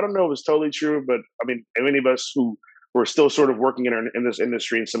era, which I don't know if it's totally true, but I mean, any of us who were still sort of working in this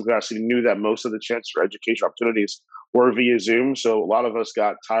industry in some capacity knew that most of the chance for education opportunities were via Zoom. So a lot of us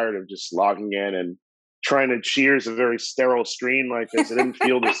got tired of just logging in and trying to cheers a very sterile screen like this. It didn't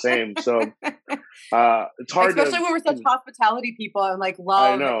feel the same. So it's hard Especially to. when we're such hospitality people and like I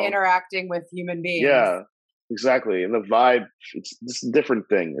love know. interacting with human beings. Yeah, exactly. And the vibe, it's a different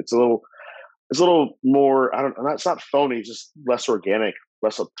thing. It's a little more. I don't. It's not phony. It's just less organic.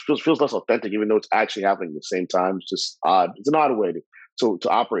 Less feels less authentic, even though it's actually happening at the same time. It's just odd. It's an odd way to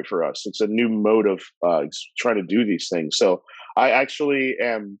operate for us. It's a new mode of trying to do these things. So I actually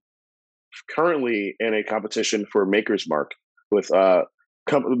am currently in a competition for Maker's Mark with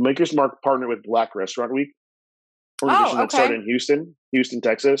Maker's Mark partnered with Black Restaurant Week, organization Oh, that started okay. in Houston,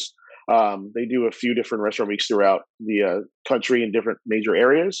 Texas. They do a few different restaurant weeks throughout the country in different major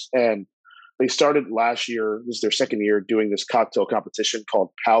areas, and they started last year. This is their second year doing this cocktail competition called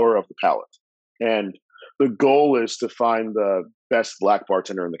Power of the Palate, and the goal is to find the best Black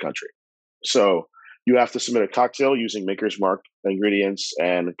bartender in the country. So you have to submit a cocktail using Maker's Mark ingredients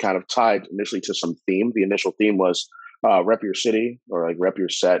and kind of tied initially to some theme. The initial theme was rep your city or like rep your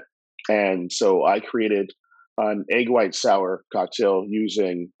set. And so I created an egg white sour cocktail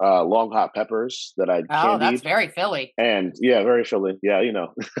using long hot peppers that I'd Oh, that's candied. very Philly. And yeah, very filling. Yeah,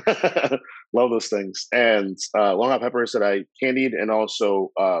 love those things. And long hot peppers that I candied, and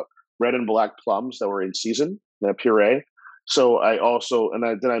also red and black plums that were in season, that puree. So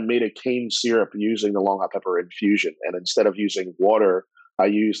then I made a cane syrup using the long hot pepper infusion. And instead of using water, I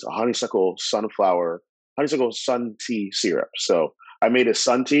used a honeysuckle sun tea syrup. So I made a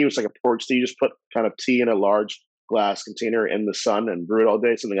sun tea. It was like a porch tea. You just put kind of tea in a large glass container in the sun and brew it all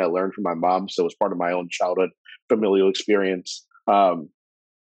day. Something I learned from my mom. So it was part of my own childhood familial experience.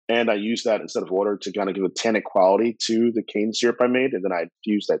 And I used that instead of water to kind of give a tannic quality to the cane syrup I made. And then I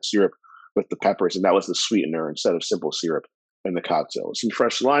infused that syrup with the peppers, and that was the sweetener instead of simple syrup in the cocktail. Some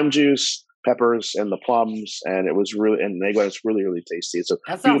fresh lime juice, peppers, and the plums, and it was really, and egg white was really, really tasty. It's a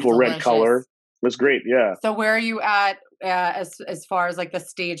That sounds beautiful red color. delicious. It was great. Yeah. So where are you at as far as like the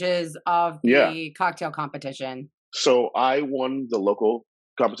stages of Yeah. the cocktail competition? So I won the local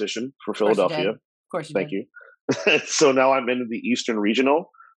competition for Of course you did. Philadelphia. Of course you Thank did. you. So now I'm in the Eastern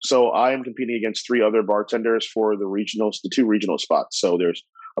Regional. So I am competing against three other bartenders for the two regional spots. So there's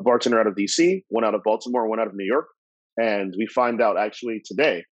a bartender out of DC, one out of Baltimore, one out of New York. And we find out actually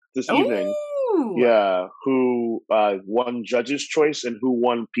today, this evening, Ooh. yeah, who won Judge's Choice and who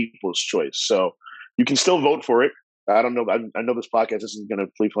won People's Choice. So you can still vote for it. I don't know. I know this podcast isn't going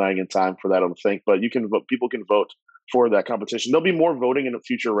to be playing in time for that, I don't think, but you can vote. People can vote for that competition. There'll be more voting in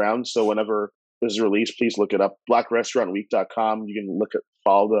future rounds. So whenever this is released, please look it up. BlackRestaurantWeek.com. You can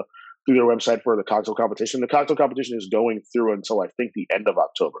through their website for the cocktail competition. The cocktail competition is going through until I think the end of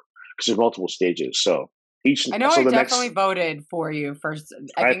October because there's multiple stages. So I know so I the definitely next, voted for you first.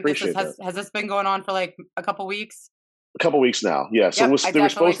 I I think appreciate that. has this been going on for like a couple weeks? A couple weeks now. Yeah. So Yep, I they were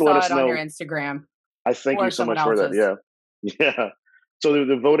definitely supposed to let saw us it on your know. Instagram I thank you or so someone much for that. else's. Yeah. Yeah. So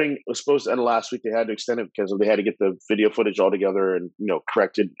the voting was supposed to end last week. They had to extend it because they had to get the video footage all together and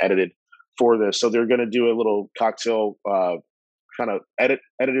corrected, edited for this. So they're going to do a little cocktail kind of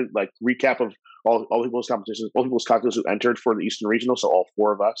edited like recap of all people's competitions, all people's cocktails who entered for the Eastern Regional. So all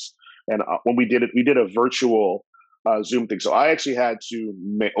four of us. And when we did it, we did a virtual Zoom thing. So I actually had to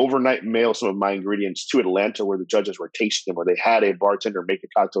overnight mail some of my ingredients to Atlanta where the judges were tasting them, where they had a bartender make the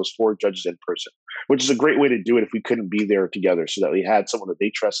cocktails for judges in person, which is a great way to do it if we couldn't be there together, so that we had someone that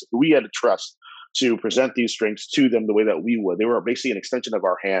they trusted, who we had to trust to present these drinks to them the way that we would. They were basically an extension of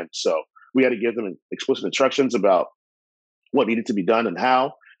our hands. So we had to give them explicit instructions about what needed to be done and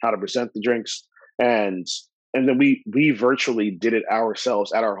how to present the drinks. And then we virtually did it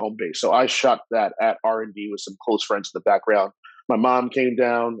ourselves at our home base. So I shot that at R&D with some close friends in the background. My mom came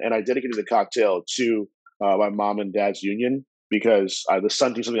down, and I dedicated the cocktail to my mom and dad's union because the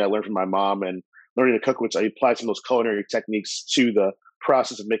sun tea is something I learned from my mom, and learning to cook, which I applied some of those culinary techniques to the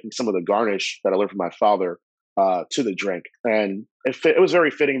process of making some of the garnish that I learned from my father to the drink. And it was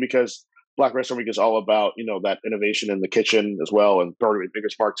very fitting because Black Restaurant Week is all about, that innovation in the kitchen as well, and partnering with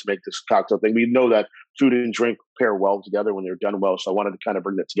Maker's Mark to make this cocktail thing. We know that food and drink pair well together when they're done well, so I wanted to kind of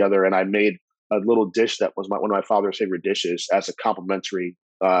bring that together. And I made a little dish that was one of my father's favorite dishes as a complimentary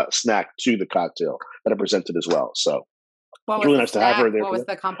snack to the cocktail that I presented as well. So What it's was really the nice to have her snack? there What for was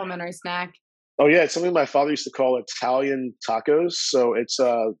that. the complimentary snack? Oh yeah, it's something my father used to call Italian tacos. So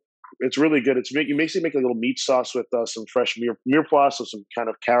it's really good. You basically make a little meat sauce with some fresh mirepoix, so some kind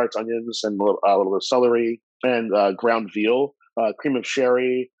of carrots, onions, and a little bit of celery and ground veal, cream of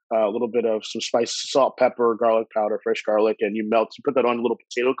sherry, a little bit of some spice, salt, pepper, garlic powder, fresh garlic, and you put that on a little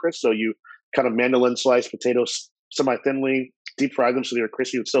potato crisp. So you kind of mandolin slice potatoes, semi-thinly, deep fry them so they're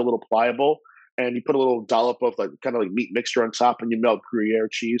crispy but still a little pliable. And you put a little dollop of like kind of like meat mixture on top, and you melt Gruyere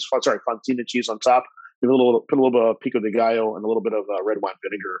cheese. Sorry, Fontina cheese on top. You put a little bit of pico de gallo and a little bit of red wine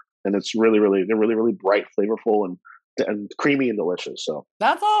vinegar, and it's they're really bright, flavorful, and creamy and delicious. So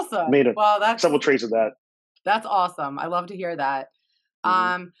That's awesome. made Well, several trays of that. that's awesome. I love to hear that.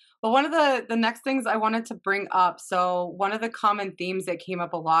 Hmm. But one of the next things I wanted to bring up, so one of the common themes that came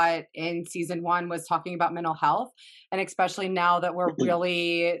up a lot in season one was talking about mental health, and especially now that we're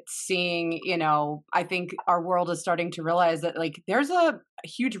really seeing, I think our world is starting to realize that like there's a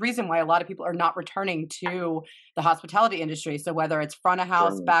huge reason why a lot of people are not returning to the hospitality industry. So whether it's front of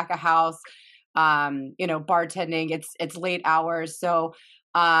house, Certainly. back of house, bartending, it's late hours. So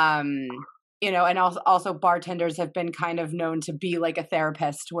um and also bartenders have been kind of known to be like a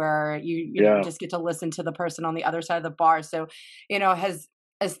therapist where you Yeah. just get to listen to the person on the other side of the bar. So, has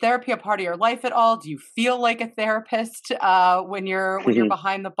therapy a part of your life at all? Do you feel like a therapist when you're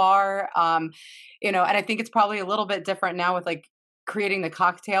behind the bar? And I think it's probably a little bit different now with like creating the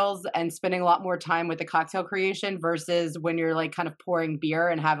cocktails and spending a lot more time with the cocktail creation versus when you're like kind of pouring beer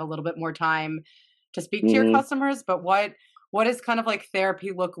and have a little bit more time to speak to your Hmm. customers. But what does kind of like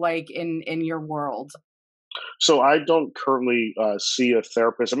therapy look like in your world? So I don't currently see a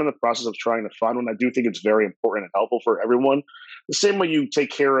therapist. I'm in the process of trying to find one. I do think it's very important and helpful for everyone. The same way you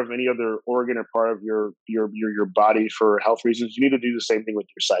take care of any other organ or part of your body for health reasons, you need to do the same thing with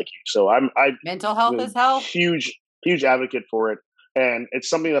your psyche. So I'm Mental health a is health. huge advocate for it, and it's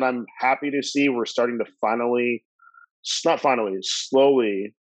something that I'm happy to see. We're starting to finally, not finally,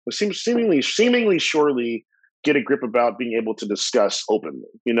 slowly, but seemingly surely get a grip about being able to discuss openly.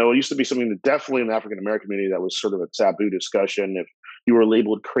 It used to be something that definitely in the African American community that was sort of a taboo discussion. If you were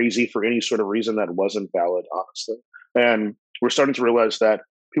labeled crazy for any sort of reason that wasn't valid, honestly. And we're starting to realize that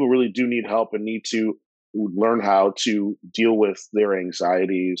people really do need help and need to learn how to deal with their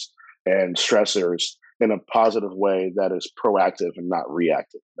anxieties and stressors in a positive way that is proactive and not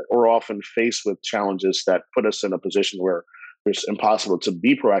reactive. We're often faced with challenges that put us in a position where it's impossible to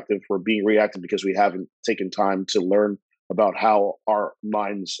be proactive. We're being reactive because we haven't taken time to learn about how our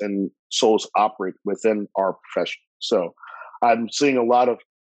minds and souls operate within our profession. So I'm seeing a lot of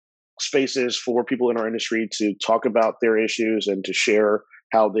spaces for people in our industry to talk about their issues and to share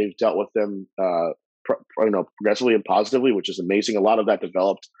how they've dealt with them, progressively and positively, which is amazing. A lot of that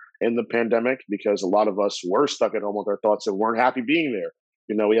developed in the pandemic because a lot of us were stuck at home with our thoughts and weren't happy being there.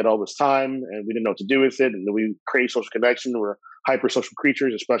 We had all this time and we didn't know what to do with it, and we crave social connection. We're hyper social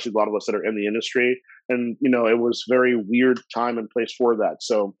creatures, especially a lot of us that are in the industry. And it was very weird time and place for that.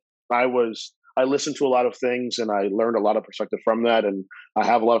 So I listened to a lot of things and I learned a lot of perspective from that, and I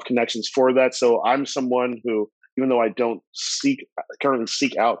have a lot of connections for that. So I'm someone who, even though I don't currently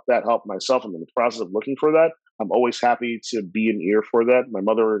seek out that help myself, I'm in the process of looking for that. I'm always happy to be an ear for that. My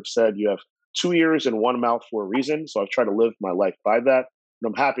mother said, "You have two ears and one mouth for a reason." So I've tried to live my life by that.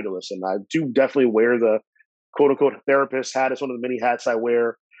 And I'm happy to listen. I do definitely wear the quote unquote therapist hat. It's one of the many hats I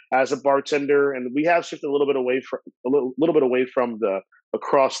wear as a bartender. And we have shifted a little bit away from the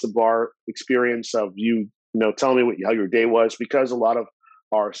across the bar experience of telling me how your day was, because a lot of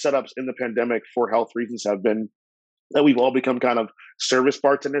our setups in the pandemic for health reasons have been that we've all become kind of service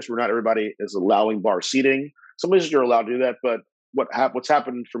bartenders where not everybody is allowing bar seating. Some places you're allowed to do that, but what's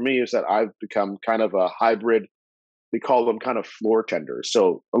happened for me is that I've become kind of a hybrid. We call them kind of floor tenders.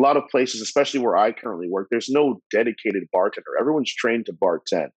 So a lot of places, especially where I currently work, there's no dedicated bartender. Everyone's trained to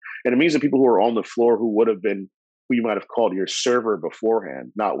bartend. And it means that people who are on the floor who would have been who you might have called your server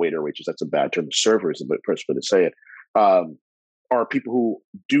beforehand, not waiter, waitress, that's a bad term. Server is a bit person to say it, are people who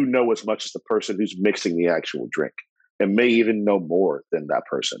do know as much as the person who's mixing the actual drink and may even know more than that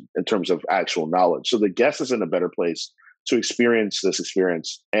person in terms of actual knowledge. So the guest is in a better place to experience this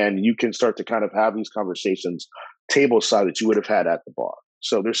experience, and you can start to kind of have these conversations table side that you would have had at the bar.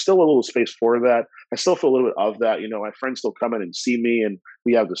 So there's still a little space for that. I still feel a little bit of that. My friends still come in and see me and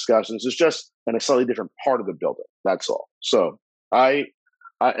we have discussions. It's just in a slightly different part of the building. That's all. So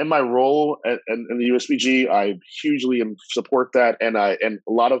in my role in the USBG, I hugely support that. And a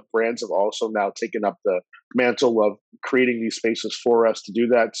lot of brands have also now taken up the mantle of creating these spaces for us to do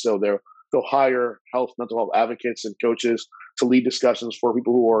that. So they'll hire mental health advocates and coaches to lead discussions for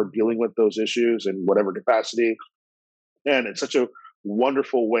people who are dealing with those issues in whatever capacity. And it's such a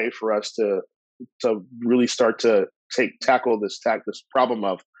wonderful way for us to really start to tackle this problem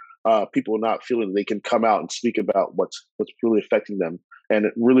of people not feeling they can come out and speak about what's really affecting them, and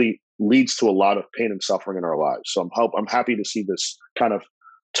it really leads to a lot of pain and suffering in our lives. So I'm happy to see this kind of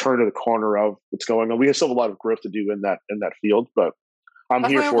turn to the corner of what's going on. We still have a lot of growth to do in that field, but I'm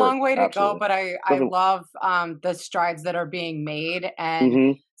here Definitely a for it. long way to go, Absolutely. but I Nothing. love the strides that are being made, and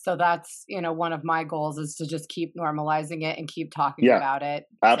Hmm. so that's one of my goals is to just keep normalizing it and keep talking Yeah, about it.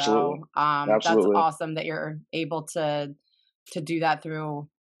 absolutely. So that's Absolutely. awesome that you're able to do that through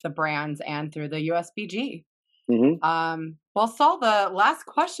the brands and through the USBG. Hmm. Well, Saul, the last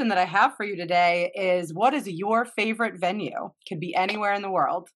question that I have for you today is, what is your favorite venue? Could be anywhere in the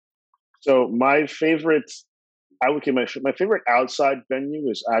world. So my favorite, I would say my favorite outside venue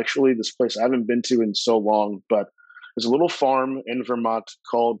is actually this place I haven't been to in so long, but there's a little farm in Vermont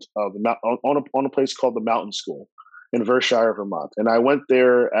called on a place called the Mountain School in Vershire, Vermont, and I went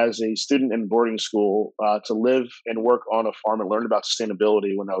there as a student in boarding school to live and work on a farm and learn about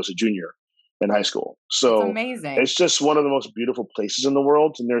sustainability when I was a junior in high school. That's So amazing. it's just one of the most beautiful places in the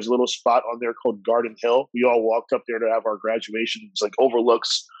world, and there's a little spot on there called Garden Hill. We all walked up there to have our graduation. It's like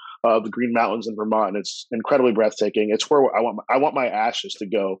overlooks the Green Mountains in Vermont. It's incredibly breathtaking. It's where I want my ashes to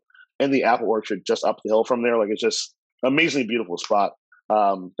go in the apple orchard just up the hill from there. Like it's just amazingly beautiful spot.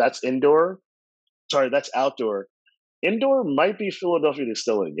 That's indoor. Sorry, that's outdoor. Indoor might be Philadelphia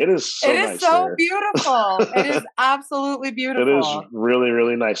Distilling. It is It so is nice so there. beautiful. It is absolutely It is beautiful. really,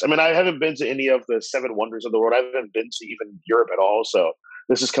 really nice. I mean, I haven't been to any of the seven wonders of the world. I haven't been to even Europe at all. So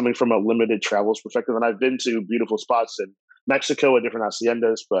this is coming from a limited travels perspective. And I've been to beautiful spots in Mexico at different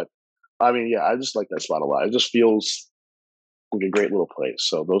haciendas. But I mean, yeah, I just like that spot a lot. It just feels like a great little place.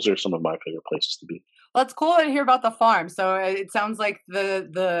 So those are some of my favorite places to be. Well, it's cool to hear about the farm. So it sounds like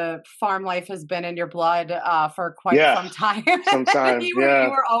the farm life has been in your blood for quite Yeah, some time. sometime. You Yeah,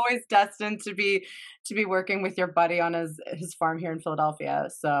 were always destined to be working with your buddy on his farm here in Philadelphia.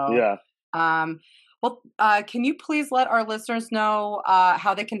 So, yeah, um, well, can you please let our listeners know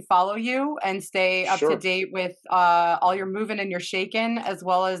how they can follow you and stay up to sure. date with all your moving and your shaking, as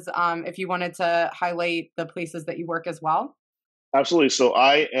well as if you wanted to highlight the places that you work as well? Absolutely. So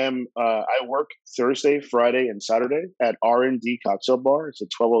I work Thursday, Friday, and Saturday at R&D Cocktail Bar. It's at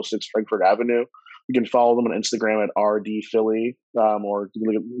 1206 Frankfurt Avenue. You can follow them on Instagram at RD Philly, or you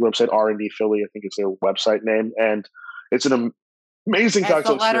can look at the website R&D Philly. I think it's their website name, and it's an amazing As the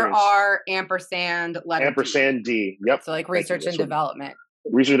cocktail letter experience. R, ampersand, letter D. Ampersand D. Yep. So like Thank you. research and That's what development.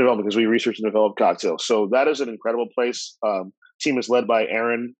 research and development, because we research and develop cocktails. So that is an incredible place. Team is led by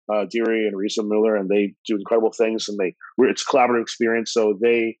Aaron Deary and Risa Miller, and they do incredible things. And it's a collaborative experience. So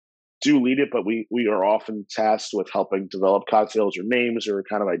they do lead it, but we are often tasked with helping develop cocktails or names or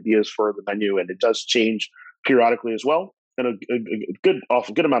kind of ideas for the menu, and it does change periodically as well. And a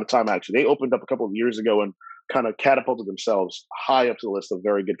good amount of time actually. They opened up a couple of years ago and kind of catapulted themselves high up to the list of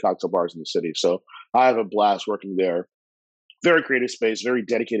very good cocktail bars in the city. So I have a blast working there. Very creative space, very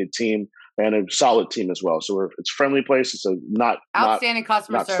dedicated team, and a solid team as well. So it's a friendly place. It's a Outstanding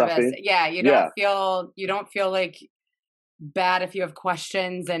customer not service. stuffy. Yeah, Yeah, you don't feel like bad if you have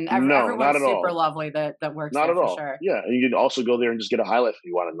questions, and no, not everyone's at super all. lovely that works Not there at for all. sure. Yeah, and you can also go there and just get a highlight if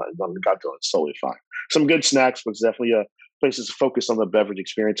you want on the cocktail. It's totally fine. Some good snacks, but it's definitely a place that's focused on the beverage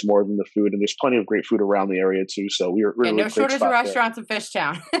experience more than the food. And there's plenty of great food around the area too. So we're Yeah, a really no great shortage of spot there. restaurants in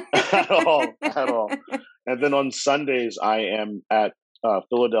Fishtown. At all, at all. And then on Sundays, I am at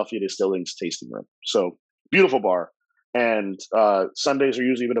Philadelphia Distilling's Tasting Room. So beautiful bar. And Sundays are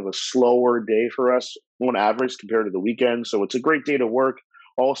usually a bit of a slower day for us on average compared to the weekend. So it's a great day to work.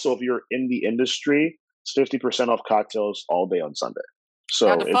 Also, if you're in the industry, it's 50% off cocktails all day on Sunday.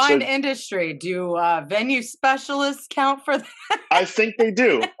 Now, So it's define a, industry. Do venue specialists count for I that? think they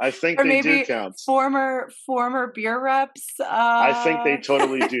do. I think Or they do maybe count. former beer reps. I think they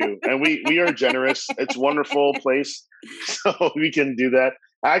totally do. And we are generous. It's a wonderful place. So we can do that.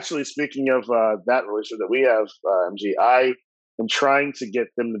 Actually, speaking of that relationship that we have, MG, I am trying to get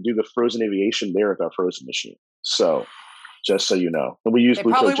them to do the frozen aviation there at our frozen machine. So just so you know, and we use They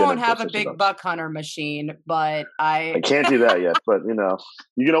Blue Coat probably Gin, won't of course, have a as a big bonus. buck hunter machine, but I can't do that yet, but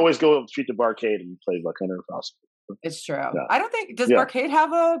you can always go treat the barcade and play Buck Hunter if possible. it's true. Yeah, I don't think does yeah. Barcade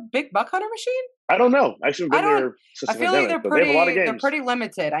have a big buck hunter machine? I don't know. I haven't I been don't. there since I the feel like pandemic, but they have a lot of they're games. pretty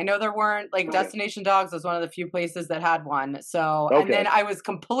limited. I know there weren't like Okay. Destination Dogs was one of the few places that had one. So, and then Okay. I was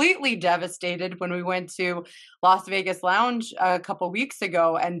completely devastated when we went to Las Vegas Lounge a couple weeks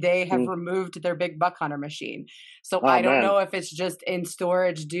ago, and they have Mm. removed their big buck hunter machine. So Oh I don't man. know if it's just in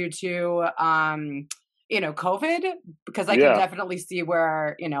storage due to COVID, because I can Yeah. definitely see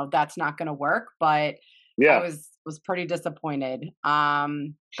where that's not going to work. But I Yeah. was pretty disappointed.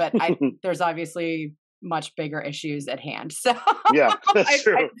 But there's obviously much bigger issues at hand. So Yeah, that's I,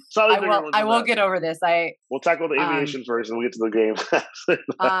 true. Solid bigger ones I than will that. get over this. We'll tackle the Um, aviation first, and we'll get to the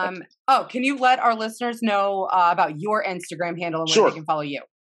game. oh, can you let our listeners know about your Instagram handle and where they Sure. can follow you?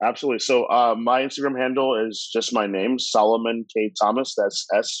 Absolutely. So my Instagram handle is just my name, Solomon K Thomas. That's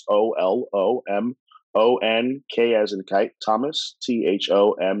SOLOMONK as in kite, Thomas,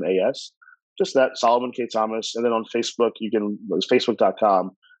 THOMAS. Just that, Solomon K Thomas. And then on Facebook, you can, it's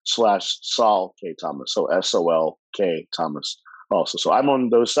facebook.com/Sol K Thomas. So SOLK Thomas also. So I'm on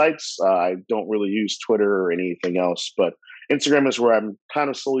those sites. I don't really use Twitter or anything else, but Instagram is where I'm kind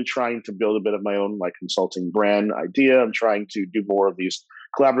of slowly trying to build a bit of my own like consulting brand idea. I'm trying to do more of these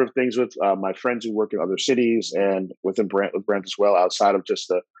collaborative things with my friends who work in other cities and within with brands as well, outside of just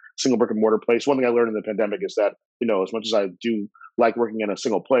a single brick and mortar place. One thing I learned in the pandemic is that, as much as I do like working in a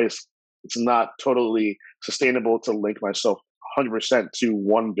single place, it's not totally sustainable to link myself 100% to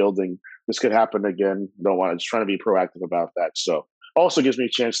one building. This could happen again. Don't want to, just trying to be proactive about that. So also gives me a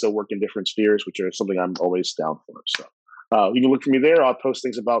chance to work in different spheres, which are something I'm always down for. So you can look for me there. I'll post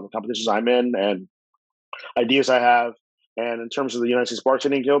things about the competitions I'm in and ideas I have. And in terms of the United States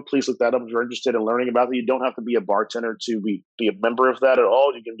Bartending Guild, please look that up if you're interested in learning about it. You don't have to be a bartender to be a member of that at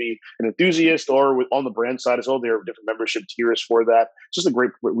all. You can be an enthusiast or on the brand side as well. There are different membership tiers for that. It's just a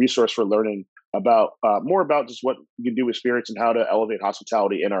great resource for learning about more about just what you can do with spirits and how to elevate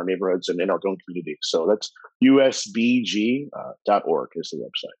hospitality in our neighborhoods and in our own community. So that's usbg.org is the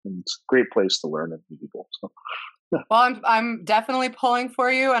website. And it's a great place to learn and meet people. So. Well, I'm definitely pulling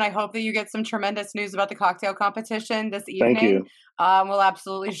for you, and I hope that you get some tremendous news about the cocktail competition this evening. Thank you. We'll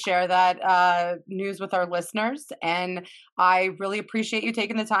absolutely share that news with our listeners, and I really appreciate you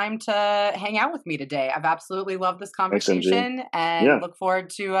taking the time to hang out with me today. I've absolutely loved this conversation, and look forward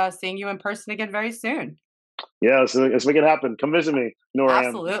to seeing you in person again very soon. Yeah, let's make it happen. Come visit me. You know where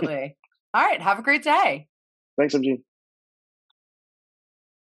absolutely. I am. All right. Have a great day. Thanks, MG.